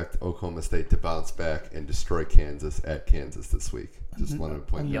expect Oklahoma State to bounce back and destroy Kansas at Kansas this week. Just wanted to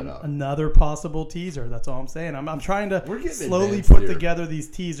point that out. Another possible teaser. That's all I'm saying. I'm trying to slowly put together these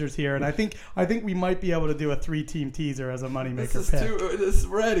teasers here, and I think we might be able to do a 3-team teaser as a moneymaker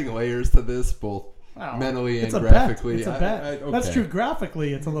pick. We're adding layers to this, both mentally and graphically. It's a bet. Okay. That's true.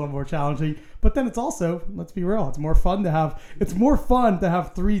 Graphically, it's a little more challenging, but then it's also, let's be real, it's more fun to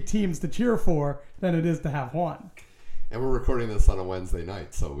have 3 teams to cheer for than it is to have one. And we're recording this on a Wednesday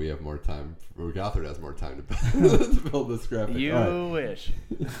night, so we have more time. Gothard has more time to build this graphic. You wish.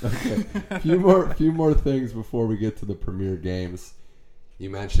 Okay. Few more things before we get to the premier games. You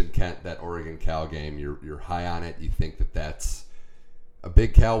mentioned, Kent, that Oregon-Cal game. You're high on it. You think that's a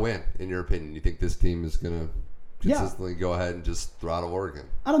big Cal win, in your opinion. You think this team is going to consistently go ahead and just throttle Oregon?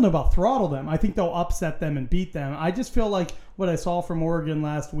 I don't know about throttle them. I think they'll upset them and beat them. I just feel like what I saw from Oregon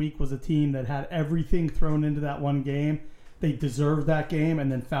last week was a team that had everything thrown into that one game. They deserved that game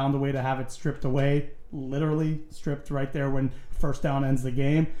and then found a way to have it stripped away, literally stripped right there when first down ends the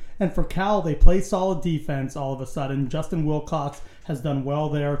game. And for Cal, they play solid defense all of a sudden. Justin Wilcox has done well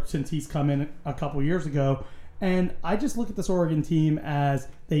there since he's come in a couple years ago. And I just look at this Oregon team as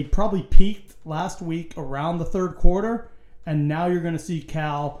they probably peaked last week around the third quarter, and now you're going to see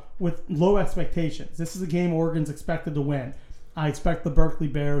Cal with low expectations. This is a game Oregon's expected to win. I expect the Berkeley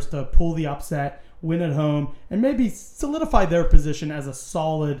Bears to pull the upset, win at home, and maybe solidify their position as a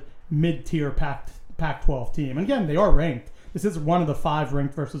solid mid-tier Pac-12 team. And again, they are ranked. This is one of the 5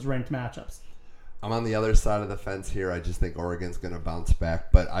 ranked versus ranked matchups. I'm on the other side of the fence here. I just think Oregon's going to bounce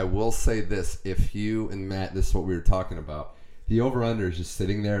back. But I will say this. If you, and Matt, this is what we were talking about. The over-under is just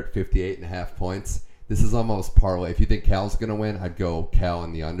sitting there at 58.5 points. This is almost parlay. If you think Cal's going to win, I'd go Cal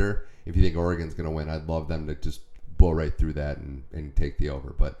in the under. If you think Oregon's going to win, I'd love them to just blow right through that and take the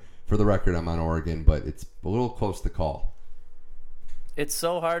over. But for the record, I'm on Oregon, but it's a little close to call. It's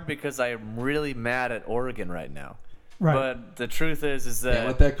so hard because I'm really mad at Oregon right now. Right. But the truth is that... Can't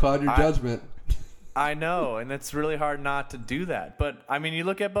let that cloud your judgment. I know, and it's really hard not to do that. But, I mean, you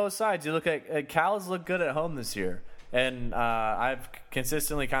look at both sides. You look at Cal's looked good at home this year, and I've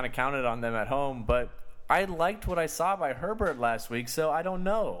consistently kind of counted on them at home. But I liked what I saw by Herbert last week, so I don't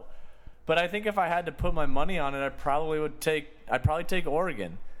know. But I think if I had to put my money on it, I'd probably take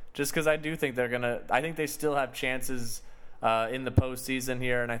Oregon, just because I do think they're gonna. I think they still have chances in the postseason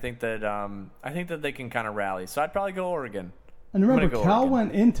here, and I think that they can kind of rally. So I'd probably go Oregon. And remember, Cal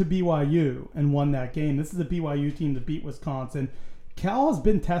went into BYU and won that game. This is a BYU team that beat Wisconsin. Cal has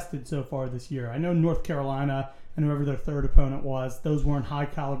been tested so far this year. I know North Carolina and whoever their third opponent was, those weren't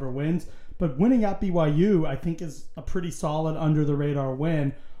high-caliber wins. But winning at BYU, I think, is a pretty solid under-the-radar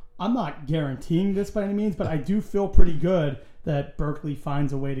win. I'm not guaranteeing this by any means, but I do feel pretty good that Berkeley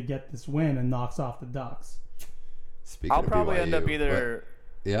finds a way to get this win and knocks off the Ducks. I'll probably end up either...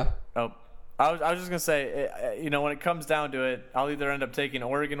 Yeah? Oh. I was just going to say, when it comes down to it, I'll either end up taking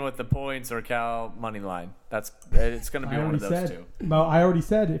Oregon with the points or Cal money line. It's going to be one of those two. Well, I already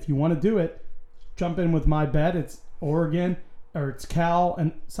said, if you want to do it, jump in with my bet. It's Oregon, or it's Cal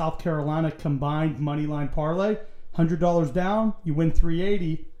and South Carolina combined money line parlay. $100 down, you win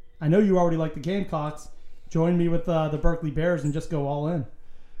 $380. I know you already like the Gamecocks. Join me with the Berkeley Bears and just go all in.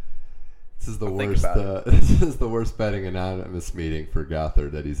 This is the worst. This is the worst betting anonymous meeting for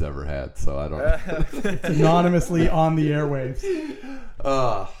Gothard that he's ever had. So I don't. It's anonymously on the airwaves.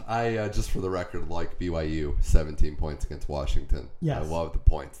 I just for the record like BYU 17 points against Washington. Yes, I love the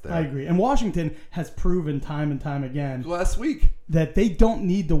points there. I agree. And Washington has proven time and time again last week that they don't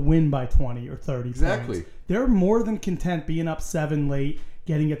need to win by 20 or 30 exactly. points. They're more than content being up 7 late,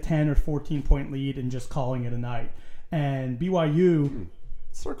 getting a 10 or 14 point lead, and just calling it a night. And BYU.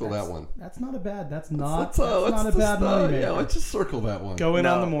 Circle that one. That's not a bad. That's not a bad money. Yeah, let's just circle that one. Go in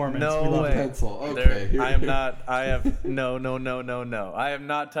on the Mormons. No way. Pencil. Okay. I am not. I have no. I am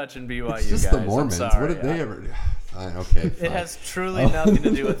not touching BYU. It's just guys. the Mormons. I'm sorry. What did they ever do? Okay. Fine. It has truly nothing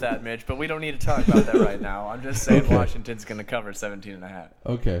to do with that, Mitch. But we don't need to talk about that right now. I'm just saying Washington's going to cover 17.5.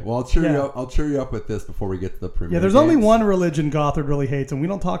 Okay. Well, I'll cheer you up. I'll cheer you up with this before we get to the premier. Yeah, there's only one religion Gothard really hates, and we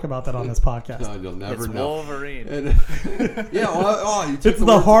don't talk about that on this podcast. No, you'll never know. Wolverine. You took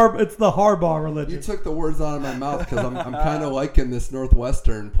it's the Harbaugh religion. You took the words out of my mouth because I'm kind of liking this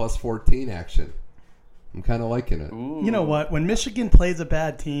Northwestern plus 14 action. I'm kind of liking it. Ooh. You know what? When Michigan plays a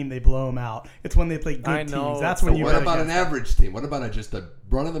bad team, they blow them out. It's when they play good teams. That's when you. What about an average team? What about just a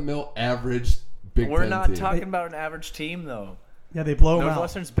run-of-the-mill average Big Ten team? We're not talking about an average team, though. Yeah, they blow them out.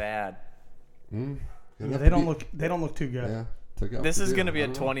 Northwestern's bad. Yeah, they don't look too good. Yeah. This is going to be a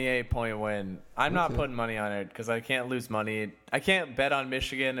 28-point win. I'm not putting money on it because I can't lose money. I can't bet on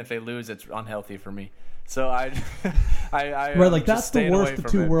Michigan. If they lose, it's unhealthy for me. So I right, like that's the worst of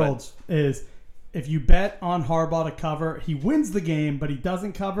two worlds is. If you bet on Harbaugh to cover, he wins the game, but he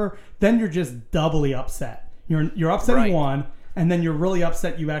doesn't cover, then you're just doubly upset. You're upsetting one, and then you're really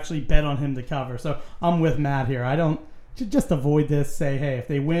upset you actually bet on him to cover. So I'm with Matt here. I don't just avoid this. Say, hey, if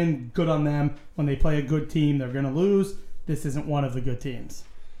they win, good on them. When they play a good team, they're going to lose. This isn't one of the good teams.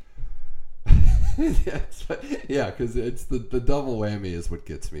 Yeah, because it's the double whammy is what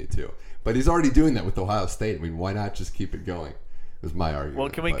gets me too. But he's already doing that with Ohio State. I mean, why not just keep it going? Was my argument. Well,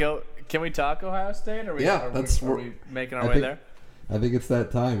 can we talk Ohio State? Are we making our way there? I think it's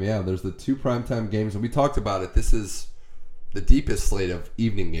that time. Yeah, there's the 2 primetime games, and we talked about it. This is the deepest slate of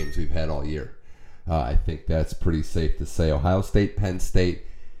evening games we've had all year. I think that's pretty safe to say. Ohio State, Penn State.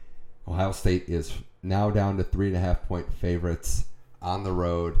 Ohio State is now down to 3.5-point favorites on the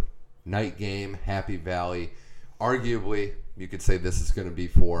road. Night game, Happy Valley. Arguably, you could say this is going to be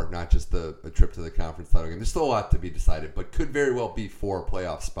for not just a trip to the conference title game. There's still a lot to be decided, but could very well be for a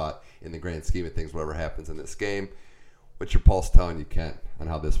playoff spot in the grand scheme of things, whatever happens in this game. What's your pulse telling you, Kent, on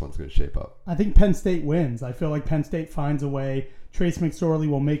how this one's going to shape up? I think Penn State wins. I feel like Penn State finds a way. Trace McSorley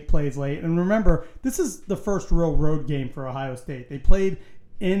will make plays late. And remember, this is the first real road game for Ohio State. They played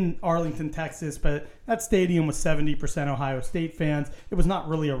in Arlington, Texas, but that stadium was 70% Ohio State fans. It was not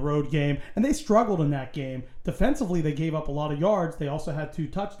really a road game, and they struggled in that game. Defensively, they gave up a lot of yards. They also had 2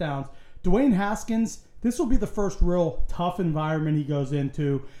 touchdowns. Dwayne Haskins, this will be the first real tough environment he goes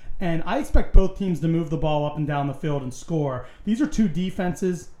into, and I expect both teams to move the ball up and down the field and score. These are 2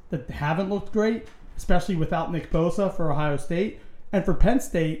 defenses that haven't looked great, especially without Nick Bosa for Ohio State. And for Penn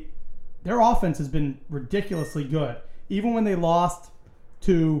State, their offense has been ridiculously good. Even when they lost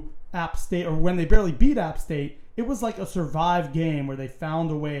to App State, or when they barely beat App State, it was like a survive game where they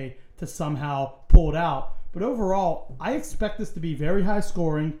found a way to somehow pull it out. But overall, I expect this to be very high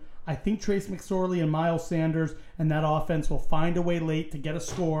scoring. I think Trace McSorley and Miles Sanders and that offense will find a way late to get a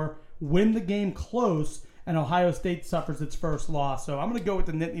score, win the game close, and Ohio State suffers its first loss. So I'm going to go with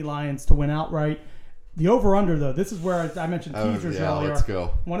the Nittany Lions to win outright. The over-under, though, this is where I mentioned teasers earlier. Let's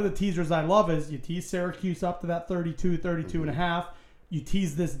go. One of the teasers I love is you tease Syracuse up to that 32 and a half. You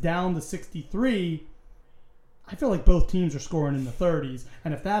tease this down to 63. I feel like both teams are scoring in the 30s.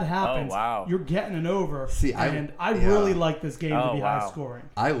 And if that happens, you're getting an over. I really like this game to be high scoring.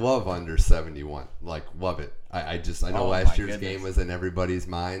 I love under 71. Love it. I know last year's game was in everybody's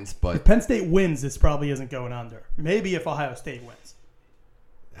minds, but if Penn State wins, this probably isn't going under. Maybe if Ohio State wins.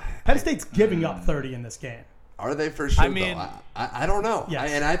 Penn State's giving up 30 in this game. Are they for sure? I don't know.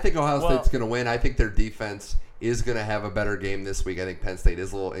 Yes. I think Ohio State's going to win. I think their defense is going to have a better game this week. I think Penn State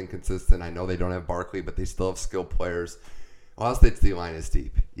is a little inconsistent. I know they don't have Barkley, but they still have skilled players. Ohio State's D-line is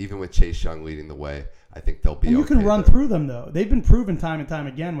deep. Even with Chase Young leading the way, I think they'll be okay. And you can run through them, though. They've been proven time and time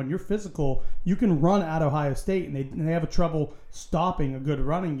again. When you're physical, you can run at Ohio State, and they have a trouble stopping a good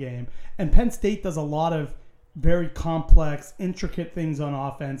running game. And Penn State does a lot of very complex, intricate things on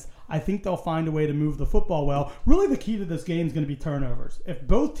offense. I think they'll find a way to move the football well. Really, the key to this game is going to be turnovers. If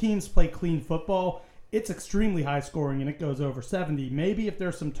both teams play clean football, it's extremely high scoring and it goes over 70. Maybe if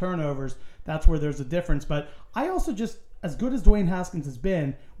there's some turnovers, that's where there's a difference. But I also just, as good as Dwayne Haskins has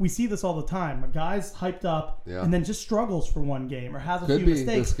been, we see this all the time. A guy's hyped up and then just struggles for one game or has a few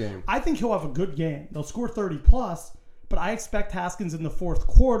mistakes. This game. I think he'll have a good game. They'll score 30 plus. But I expect Haskins in the fourth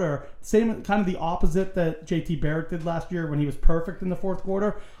quarter, same kind of the opposite that JT Barrett did last year when he was perfect in the fourth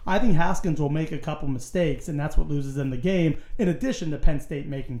quarter. I think Haskins will make a couple mistakes, and that's what loses in the game, in addition to Penn State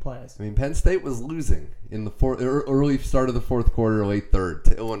making plays. I mean, Penn State was losing in the early start of the fourth quarter, late third,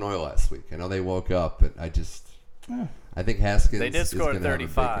 to Illinois last week. I know they woke up, but I think Haskins They did score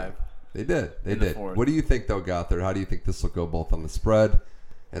 35. They did. They did. What do you think, though, Gothard? How do you think this will go both on the spread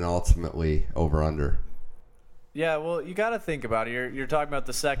and ultimately over-under? Yeah, well, you got to think about it. You're talking about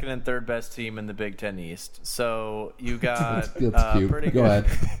the second and third best team in the Big Ten East. So you got that's cute. Pretty go good.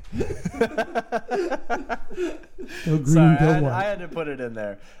 Ahead. Go green, Sorry, go white. I had to put it in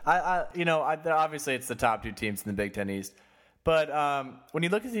there. Obviously it's the top 2 teams in the Big Ten East. But when you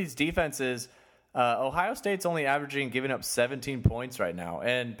look at these defenses, Ohio State's only averaging giving up 17 points right now,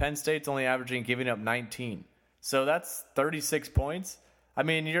 and Penn State's only averaging giving up 19. So that's 36 points. I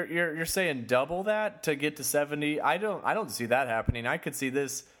mean, you're saying double that to get to 70. I don't see that happening. I could see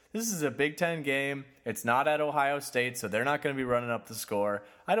this. This is a Big Ten game. It's not at Ohio State, so they're not going to be running up the score.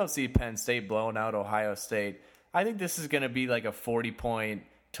 I don't see Penn State blowing out Ohio State. I think this is going to be like a 40-point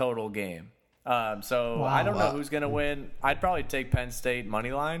total game. I don't know who's going to win. I'd probably take Penn State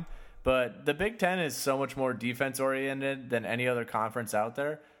money line, but the Big Ten is so much more defense-oriented than any other conference out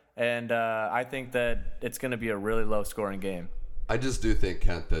there, and I think that it's going to be a really low-scoring game. I just do think,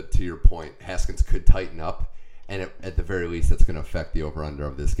 Kent, that to your point, Haskins could tighten up, and at the very least, that's going to affect the over-under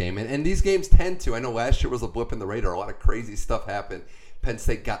of this game. And these games tend to. I know last year was a blip in the radar. A lot of crazy stuff happened. Penn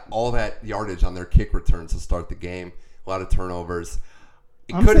State got all that yardage on their kick returns to start the game. A lot of turnovers.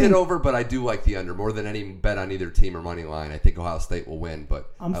 It could hit over, but I do like the under more than any bet on either team or money line. I think Ohio State will win,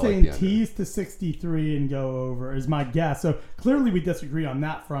 but I'm I saying like the tease to 63 and go over is my guess. So clearly we disagree on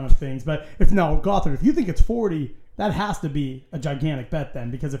that front of things. But if Gothard, if you think it's 40, that has to be a gigantic bet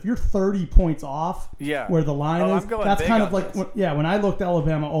then, because if you're 30 points off where the line is, that's kind of like, when I looked at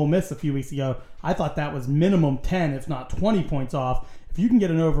Alabama Ole Miss a few weeks ago, I thought that was minimum 10, if not 20 points off. If you can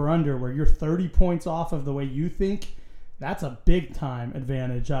get an over-under where you're 30 points off of the way you think, that's a big-time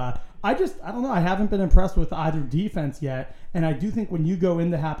advantage. I don't know. I haven't been impressed with either defense yet, and I do think when you go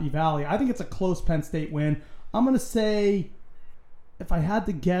into Happy Valley, I think it's a close Penn State win. I'm going to say, if I had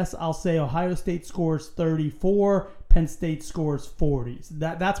to guess, I'll say Ohio State scores 34, Penn State scores 40. So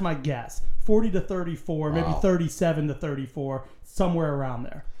that's my guess. 40-34, maybe 37-34, somewhere around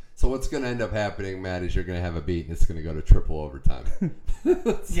there. So what's going to end up happening, Matt, is you're going to have a beat, and it's going to go to triple overtime.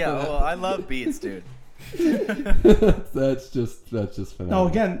 I love beats, dude. That's just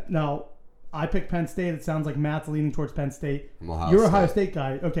phenomenal. No, I picked Penn State. It sounds like Matt's leaning towards Penn State. You're Ohio State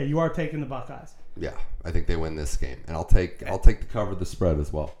guy. Okay, you are taking the Buckeyes. Yeah, I think they win this game, and I'll take the cover of the spread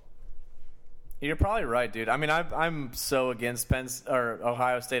as well. You're probably right, dude. I mean, I'm so against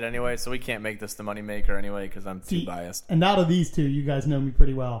Ohio State anyway, so we can't make this the moneymaker anyway because I'm too biased. And out of these two, you guys know me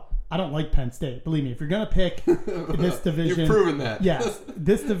pretty well. I don't like Penn State. Believe me, if you're going to pick this division... You've proven that. Yes,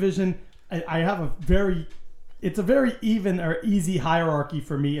 this division, I have a very even or easy hierarchy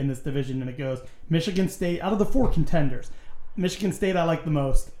for me in this division, and it goes Michigan State, out of the four contenders, Michigan State I like the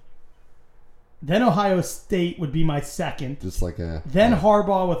most. Then Ohio State would be my second. Then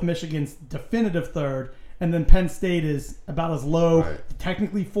Harbaugh with Michigan's definitive third. And then Penn State is about as low,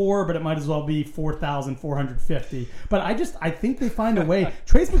 technically 4, but it might as well be 4,450. But I think they find a way.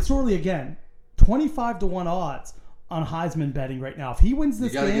 Trace McSorley, again, 25-1 odds on Heisman betting right now. If he wins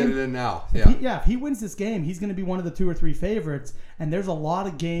this game... You got to get it in now. If he wins this game, he's going to be one of the 2 or 3 favorites. And there's a lot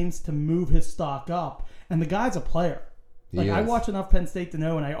of games to move his stock up. And the guy's a player. I watch enough Penn State to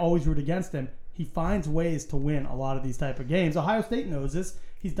know, and I always root against him. He finds ways to win a lot of these type of games. Ohio State knows this.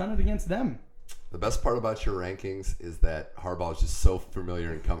 He's done it against them. The best part about your rankings is that Harbaugh is just so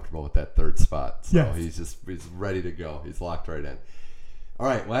familiar and comfortable with that third spot. So he's ready to go. He's locked right in. All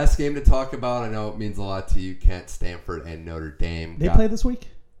right, last game to talk about. I know it means a lot to you, Kent. Stanford and Notre Dame. They play this week?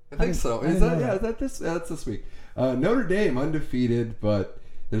 I think so. That's this week. Notre Dame undefeated, but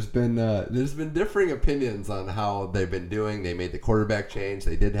there's been differing opinions on how they've been doing. They made the quarterback change.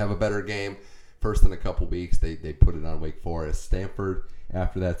 They did have a better game. First in a couple weeks, they put it on Wake Forest. Stanford,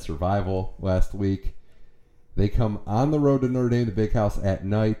 after that survival last week, they come on the road to Notre Dame, the Big House, at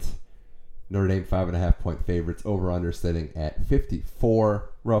night. Notre Dame 5.5-point favorites, over/under sitting at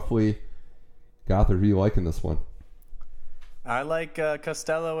 54 roughly. Gothard, who you liking this one? I like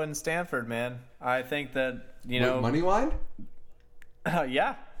Costello and Stanford, man. I think that money line.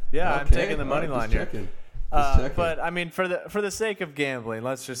 Yeah, okay. I'm taking the money line here. But I mean, for the sake of gambling,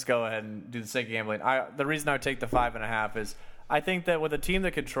 let's just go ahead and do the sake of gambling. The reason I would take the 5.5 is I think that with a team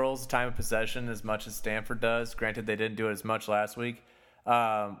that controls the time of possession as much as Stanford does, granted they didn't do it as much last week,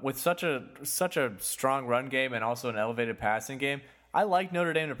 with such a strong run game and also an elevated passing game, I like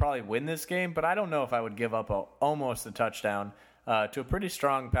Notre Dame to probably win this game. But I don't know if I would give up almost a touchdown to a pretty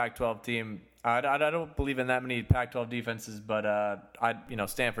strong Pac-12 team. I don't believe in that many Pac-12 defenses, but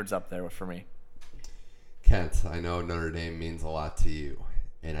Stanford's up there for me. Kent, I know Notre Dame means a lot to you,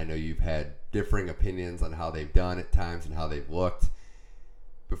 and I know you've had differing opinions on how they've done at times and how they've looked.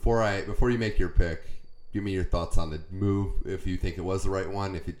 Before you make your pick, give me your thoughts on the move, if you think it was the right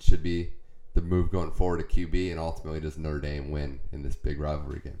one, if it should be the move going forward to QB, and ultimately does Notre Dame win in this big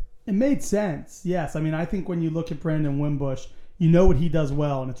rivalry game? It made sense, yes. I mean, I think when you look at Brandon Wimbush, you know what he does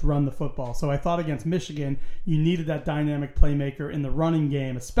well, and it's run the football. So I thought against Michigan, you needed that dynamic playmaker in the running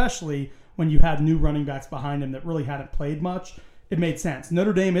game, especially when you had new running backs behind him that really hadn't played much. It made sense.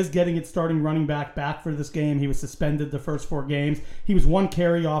 Notre Dame is getting its starting running back for this game. He was suspended the first 4 games. He was 1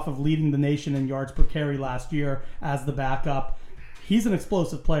 carry off of leading the nation in yards per carry last year as the backup. He's an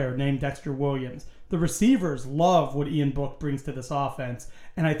explosive player named Dexter Williams. The receivers love what Ian Book brings to this offense,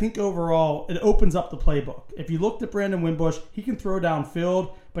 and I think overall it opens up the playbook. If you looked at Brandon Wimbush, he can throw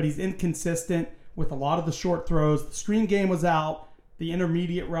downfield, but he's inconsistent with a lot of the short throws. The screen game was out. The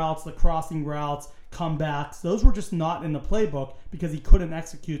intermediate routes, the crossing routes, comebacks, those were just not in the playbook because he couldn't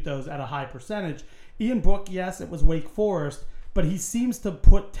execute those at a high percentage. Ian Book, yes, it was Wake Forest, but he seems to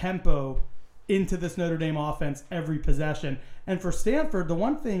put tempo into this Notre Dame offense every possession. And for Stanford, the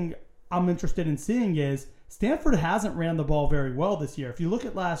one thing I'm interested in seeing is Stanford hasn't ran the ball very well this year. If you look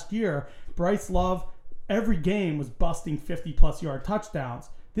at last year, Bryce Love, every game was busting 50-plus yard touchdowns.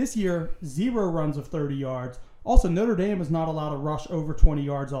 This year, 0 runs of 30 yards. Also, Notre Dame is not allowed to rush over 20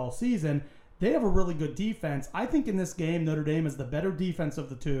 yards all season. They have a really good defense. I think in this game, Notre Dame is the better defense of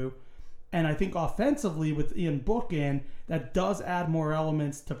the two. And I think offensively, with Ian Book in, that does add more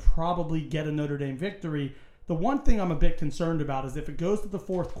elements to probably get a Notre Dame victory. The one thing I'm a bit concerned about is if it goes to the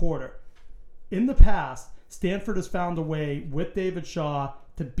fourth quarter. In the past, Stanford has found a way with David Shaw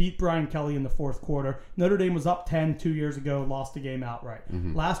to beat Brian Kelly in the fourth quarter. Notre Dame was up 10 2 years ago, lost the game outright.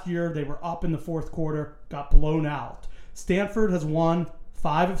 Last year, they were up in the fourth quarter, got blown out. Stanford has won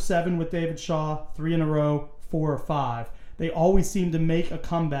 5 of 7 with David Shaw, 3 in a row, 4 of 5. They always seem to make a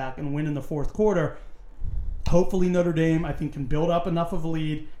comeback and win in the fourth quarter. Hopefully Notre Dame, I think, can build up enough of a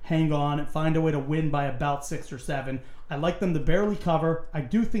lead, hang on, and find a way to win by about 6 or 7. I like them to barely cover. I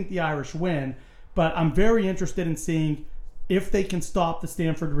do think the Irish win, but I'm very interested in seeing if they can stop the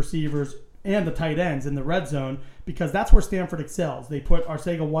Stanford receivers and the tight ends in the red zone, because that's where Stanford excels. They put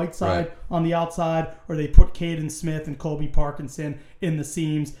Arcega-Whiteside on the outside, or they put Caden Smith and Colby Parkinson in the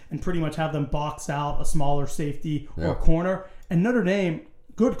seams and pretty much have them box out a smaller safety or corner. And Notre Dame,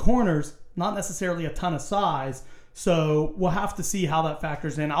 good corners, not necessarily a ton of size, so we'll have to see how that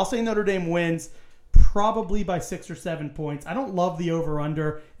factors in. I'll say Notre Dame wins probably by 6 or 7 points. I don't love the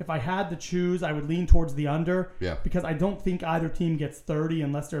over-under. If I had to choose, I would lean towards the under because I don't think either team gets 30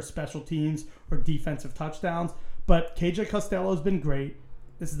 unless they're special teams or defensive touchdowns. But KJ Costello's been great.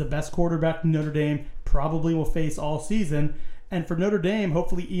 This is the best quarterback Notre Dame probably will face all season. And for Notre Dame,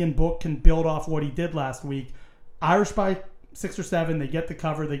 hopefully Ian Book can build off what he did last week. Irish by 6 or 7, they get the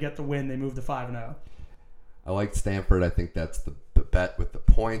cover, they get the win, they move to 5-0. I like Stanford. I think that's the bet with the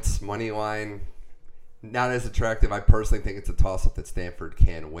points. Money line, not as attractive. I personally think it's a toss-up that Stanford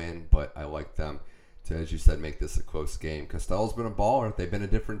can win, but I like them to, as you said, make this a close game. Costello's been a baller. They've been a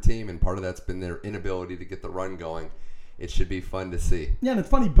different team, and part of that's been their inability to get the run going. It should be fun to see. Yeah, and it's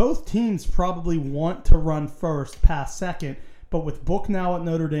funny. Both teams probably want to run first, pass second, but with Book now at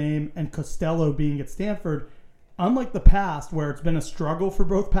Notre Dame and Costello being at Stanford, unlike the past where it's been a struggle for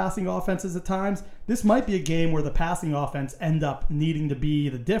both passing offenses at times, this might be a game where the passing offense end up needing to be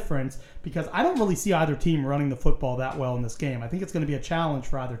the difference because I don't really see either team running the football that well in this game. I think it's going to be a challenge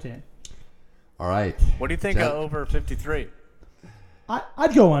for either team. All right. What do you think of over 53?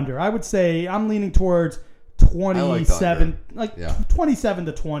 I'd go under. I would say I'm leaning towards 27, 27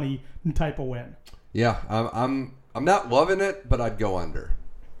 to 20 type of win. Yeah, I'm not loving it, but I'd go under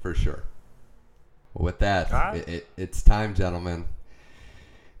for sure. With that, it's time, gentlemen.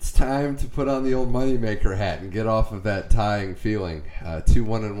 It's time to put on the old moneymaker hat and get off of that tying feeling.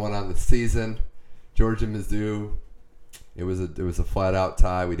 2-1-1 on the season. Georgia, Mizzou. It was a flat out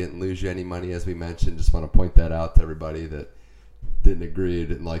tie. We didn't lose you any money, as we mentioned. Just want to point that out to everybody that didn't agree,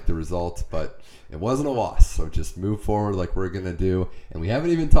 didn't like the result, but it wasn't a loss. So just move forward like we're gonna do. And we haven't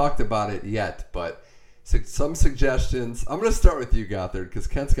even talked about it yet, but some suggestions. I'm going to start with you, Gothard, because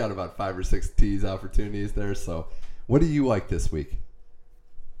Kent's got about 5 or 6 tease opportunities there. So what do you like this week?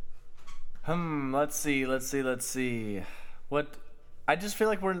 Let's see. What? I just feel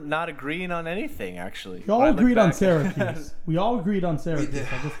like we're not agreeing on anything, actually. We all agreed on Syracuse. We all agreed on Syracuse.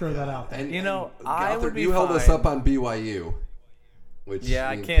 I'll just throw that out there. And, Gothard, I would be you held us up on BYU. Which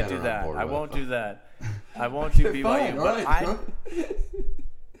I can't do that. I won't do that. I won't do BYU. Fine, but right,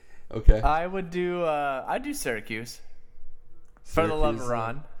 okay. I would do. I'd do Syracuse. For the love of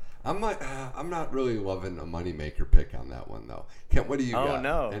Ron. I'm not really loving a moneymaker pick on that one though. Kent, what do you got? Oh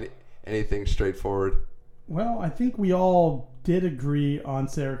no. Anything straightforward? Well, I think we all did agree on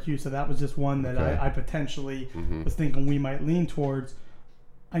Syracuse, so that was just one that I potentially was thinking we might lean towards.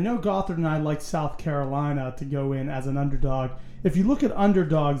 I know Gothard and I like South Carolina to go in as an underdog. If you look at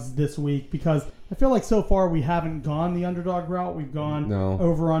underdogs this week, because I feel like so far we haven't gone the underdog route. We've gone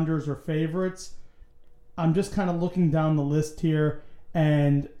over-unders or favorites. I'm just kind of looking down the list here,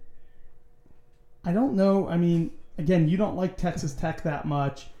 and I don't know. I mean, again, you don't like Texas Tech that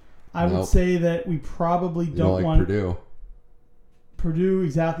much. I would say that we probably don't want Purdue. Purdue,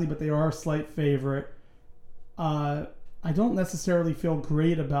 exactly, but they are a slight favorite. I don't necessarily feel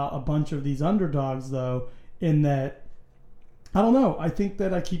great about a bunch of these underdogs, though, in that, I don't know. I think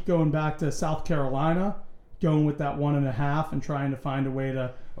that I keep going back to South Carolina, going with that 1.5 and trying to find a way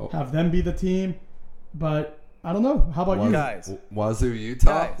to have them be the team. But I don't know. How about you guys? Wazoo,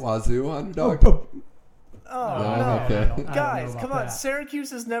 Utah? Guys. Wazoo underdog? No. Okay. Guys, come on.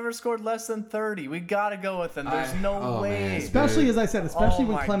 Syracuse has never scored less than 30. We got to go with them. There's no way. Man. Especially, as I said, when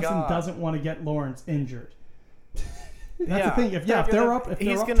Clemson God. doesn't want to get Lawrence injured. That's Yeah. the thing. If they're up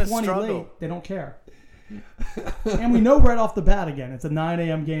 20 struggle. late, they don't care. And we know right off the bat again, it's a 9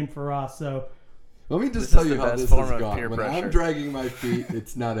 a.m. game for us. So let me just This tell is you the how best this form has of gone. peer When pressure. I'm dragging my feet,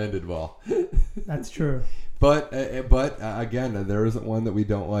 it's not ended well. that's true. But again, there isn't one that we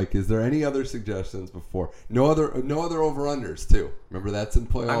don't like. Is there any other suggestions before? No other over-unders, too. Remember, that's in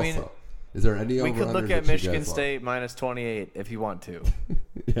play also. Is there any We over-unders could look that at you Michigan guys love? State minus 28 if you want to.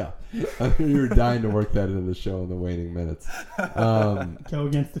 Yeah. You were dying to work that into the show in the waning minutes. Go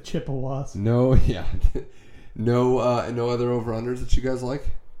against the Chippewas. No, yeah. No other over-unders that you guys like?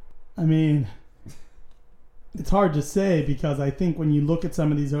 I mean, it's hard to say because I think when you look at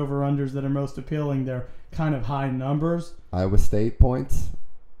some of these over-unders that are most appealing, they're kind of high numbers. Iowa State points?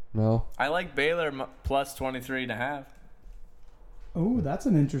 No? I like Baylor plus 23.5. Oh, that's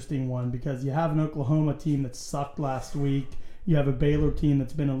an interesting one because you have an Oklahoma team that sucked last week. You have a Baylor team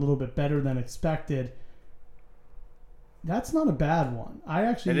that's been a little bit better than expected. That's not a bad one.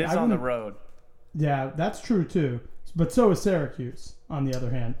 It is on the road. Yeah, that's true too. But so is Syracuse, on the other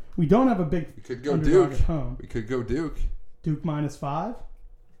hand. We don't have a big We could go underdog Duke. at home. We could go Duke. Duke -5?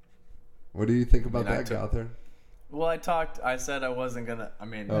 What do you think about I that, Gothard? Well, I said I wasn't going to. I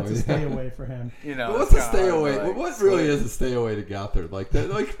mean, Oh, That's a stay away for him. you know. But it's what's a kinda stay hard to, away? like, What really is a stay away to Gothard? Like that?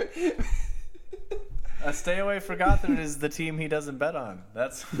 Like A stay away for Gothard is the team he doesn't bet on.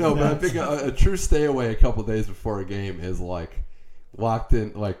 That's no, but I think a true stay away a couple days before a game is like locked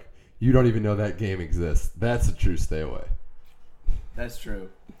in. Like you don't even know that game exists. That's a true stay away. That's true.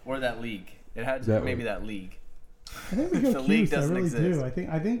 Or that league. It had That maybe way. that league. I think we go The league Cuse, I doesn't really exist.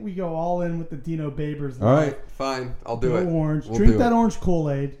 do. I think we go all in with the Dino Babers. All right, fine. I'll do Go it. orange. We'll Drink do that it. orange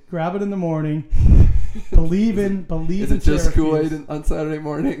Kool-Aid. Grab it in the morning. Believe in Is it just Syracuse. Kool-Aid on Saturday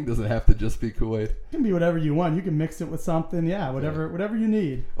morning? Does it have to just be Kool-Aid? It can be whatever you want. You can mix it with something. Yeah, whatever you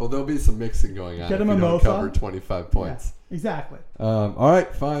need. Oh, there'll be some mixing going on Get if a we don't mimosa. cover 25 points. Yeah, exactly. All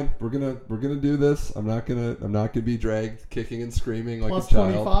right, fine. We're gonna do this. I'm not gonna be dragged kicking and screaming like Plus a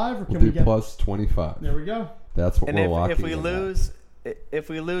child. 25, or can we'll we do get plus 25. There we go. That's what And we're locking if we in at. lose,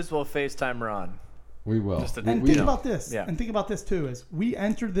 we'll FaceTime Ron. We will. Just to- And we, think we- about this. Yeah. And think about this too: is we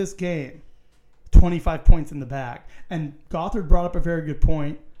entered this game 25 points in the bag, and Gothard brought up a very good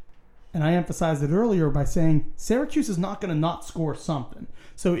point, and I emphasized it earlier by saying Syracuse is not going to not score something.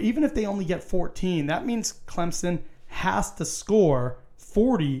 So even if they only get 14, that means Clemson has to score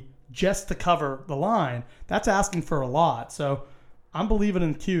 40 just to cover the line. That's asking for a lot. So I'm believing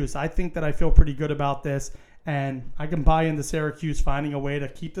in Cuse. I think that I feel pretty good about this, and I can buy into Syracuse finding a way to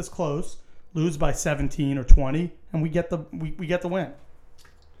keep this close, lose by 17 or 20, and we get the win.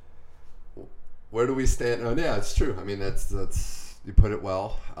 Where do we stand? Oh, yeah, it's true. I mean, that's you put it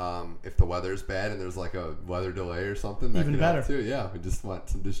well. If the weather's bad and there's like a weather delay or something, that Even could better. help too. Yeah, we just want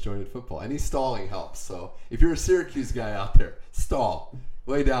some disjointed football. Any stalling helps. So if you're a Syracuse guy out there, stall,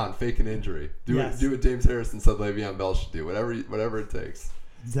 lay down, fake an injury, do Yes. it. Do what James Harrison said Le'Veon Bell should do. Whatever it takes.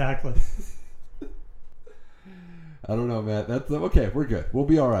 Exactly. I don't know, Matt. That's okay. We're good. We'll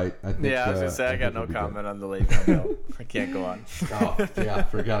be all right. I think. Yeah, I was gonna say I got think no we'll be good. comment on the Le'Veon Bell. I can't go on. Oh, yeah, I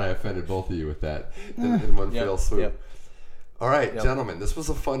forgot I offended both of you with that in one Yep, fell swoop. yep. All right, Yep. gentlemen, this was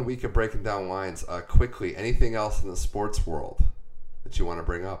a fun week of breaking down lines. Quickly, anything else in the sports world that you want to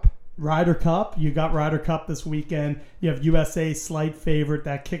bring up? Ryder Cup. You got Ryder Cup this weekend. You have USA slight favorite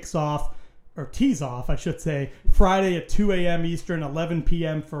that kicks off, or tees off, I should say, Friday at 2 a.m. Eastern, 11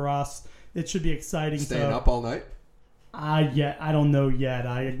 p.m. for us. It should be exciting. Staying up all night? I don't know yet.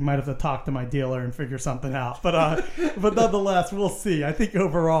 I might have to talk to my dealer and figure something out. But nonetheless, we'll see. I think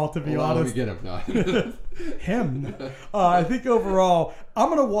overall, to be Hold on, honest, let me get him. No. him. I think overall, I'm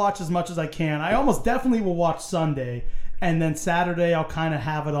going to watch as much as I can. I almost definitely will watch Sunday. And then Saturday, I'll kind of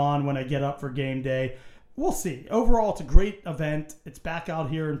have it on when I get up for game day. We'll see. Overall, it's a great event. It's back out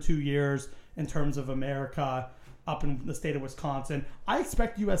here in 2 years in terms of America up in the state of Wisconsin. I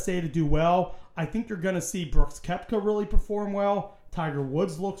expect USA to do well. I think you're going to see Brooks Koepka really perform well. Tiger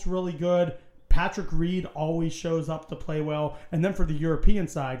Woods looks really good. Patrick Reed always shows up to play well. And then for the European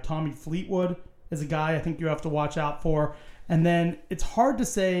side, Tommy Fleetwood is a guy I think you have to watch out for. And then it's hard to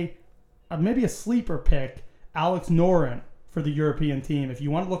say, maybe a sleeper pick, Alex Noren for the European team. If you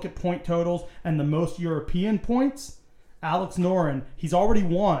want to look at point totals and the most European points, Alex Noren, he's already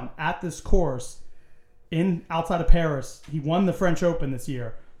won at this course outside of Paris. He won the French Open this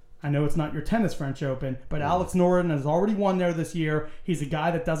year. I know it's not your tennis French Open, but Alex Noren has already won there this year. He's a guy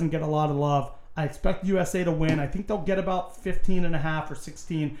that doesn't get a lot of love. I expect USA to win. I think they'll get about 15.5 or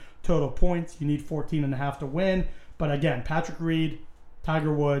 16 total points. You need 14.5 to win. But again, Patrick Reed,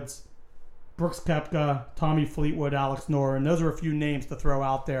 Tiger Woods, Brooks Koepka, Tommy Fleetwood, Alex Noren. Those are a few names to throw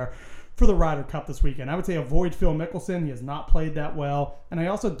out there for the Ryder Cup this weekend. I would say avoid Phil Mickelson. He has not played that well. And I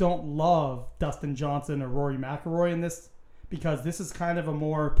also don't love Dustin Johnson or Rory McIlroy in this, because this is kind of a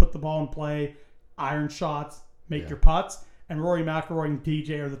more put the ball in play, iron shots, make your putts. And Rory McIlroy and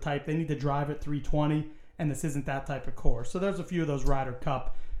DJ are the type, they need to drive at 320, and this isn't that type of course. So there's a few of those Ryder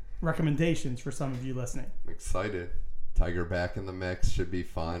Cup recommendations for some of you listening. I'm excited. Tiger back in the mix should be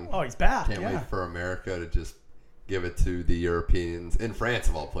fun. Oh, he's back. Can't yeah. wait for America to just give it to the Europeans in France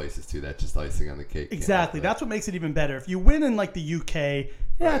of all places too. That's just icing on the cake. Exactly. That's what makes it even better. If you win in like the UK,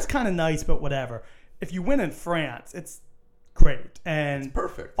 Right. it's kind of nice, but whatever. If you win in France, it's great. And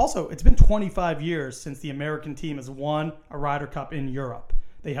perfect. also, it's been 25 years since the American team has won a Ryder Cup in Europe.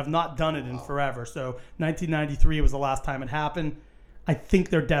 They have not done it in forever. So 1993 was the last time it happened. I think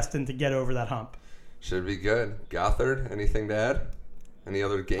they're destined to get over that hump. Should be good. Gothard, anything to add? Any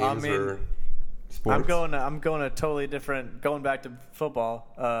other games or sports? I'm going a totally different, going back to football.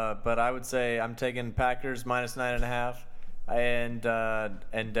 But I would say I'm taking Packers minus 9.5,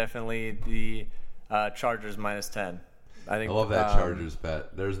 and definitely the Chargers minus 10. I love that Chargers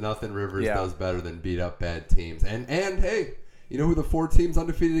bet. There's nothing Rivers does better than beat up bad teams. And hey, you know who the 4 teams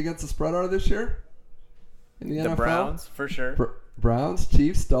undefeated against the spread are this year? In the NFL? The Browns, for sure. Browns,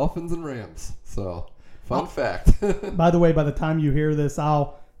 Chiefs, Dolphins, and Rams. So, fun fact. By the way, by the time you hear this,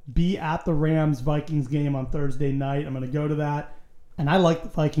 I'll be at the Rams-Vikings game on Thursday night. I'm going to go to that. And I like the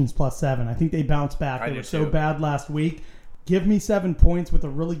Vikings plus 7. I think they bounce back. They were so bad last week. Give me 7 points with a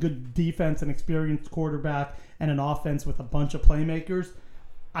really good defense, an experienced quarterback, and an offense with a bunch of playmakers.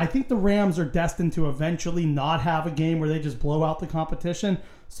 I think the Rams are destined to eventually not have a game where they just blow out the competition.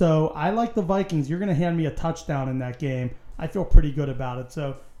 So I like the Vikings. You're going to hand me a touchdown in that game. I feel pretty good about it.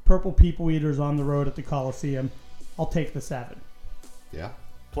 So Purple People Eaters on the road at the Coliseum. I'll take the 7. Yeah.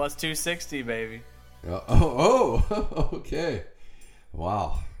 Plus 260, baby. Okay.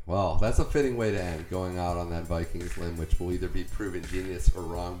 Wow. Well, that's a fitting way to end, going out on that Vikings limb, which will either be proven genius or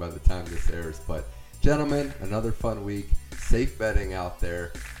wrong by the time this airs. But, gentlemen, another fun week. Safe betting out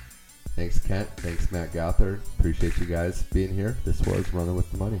there. Thanks, Kent. Thanks, Matt Gothard. Appreciate you guys being here. This was Running with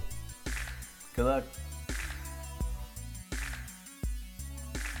the Money. Good luck.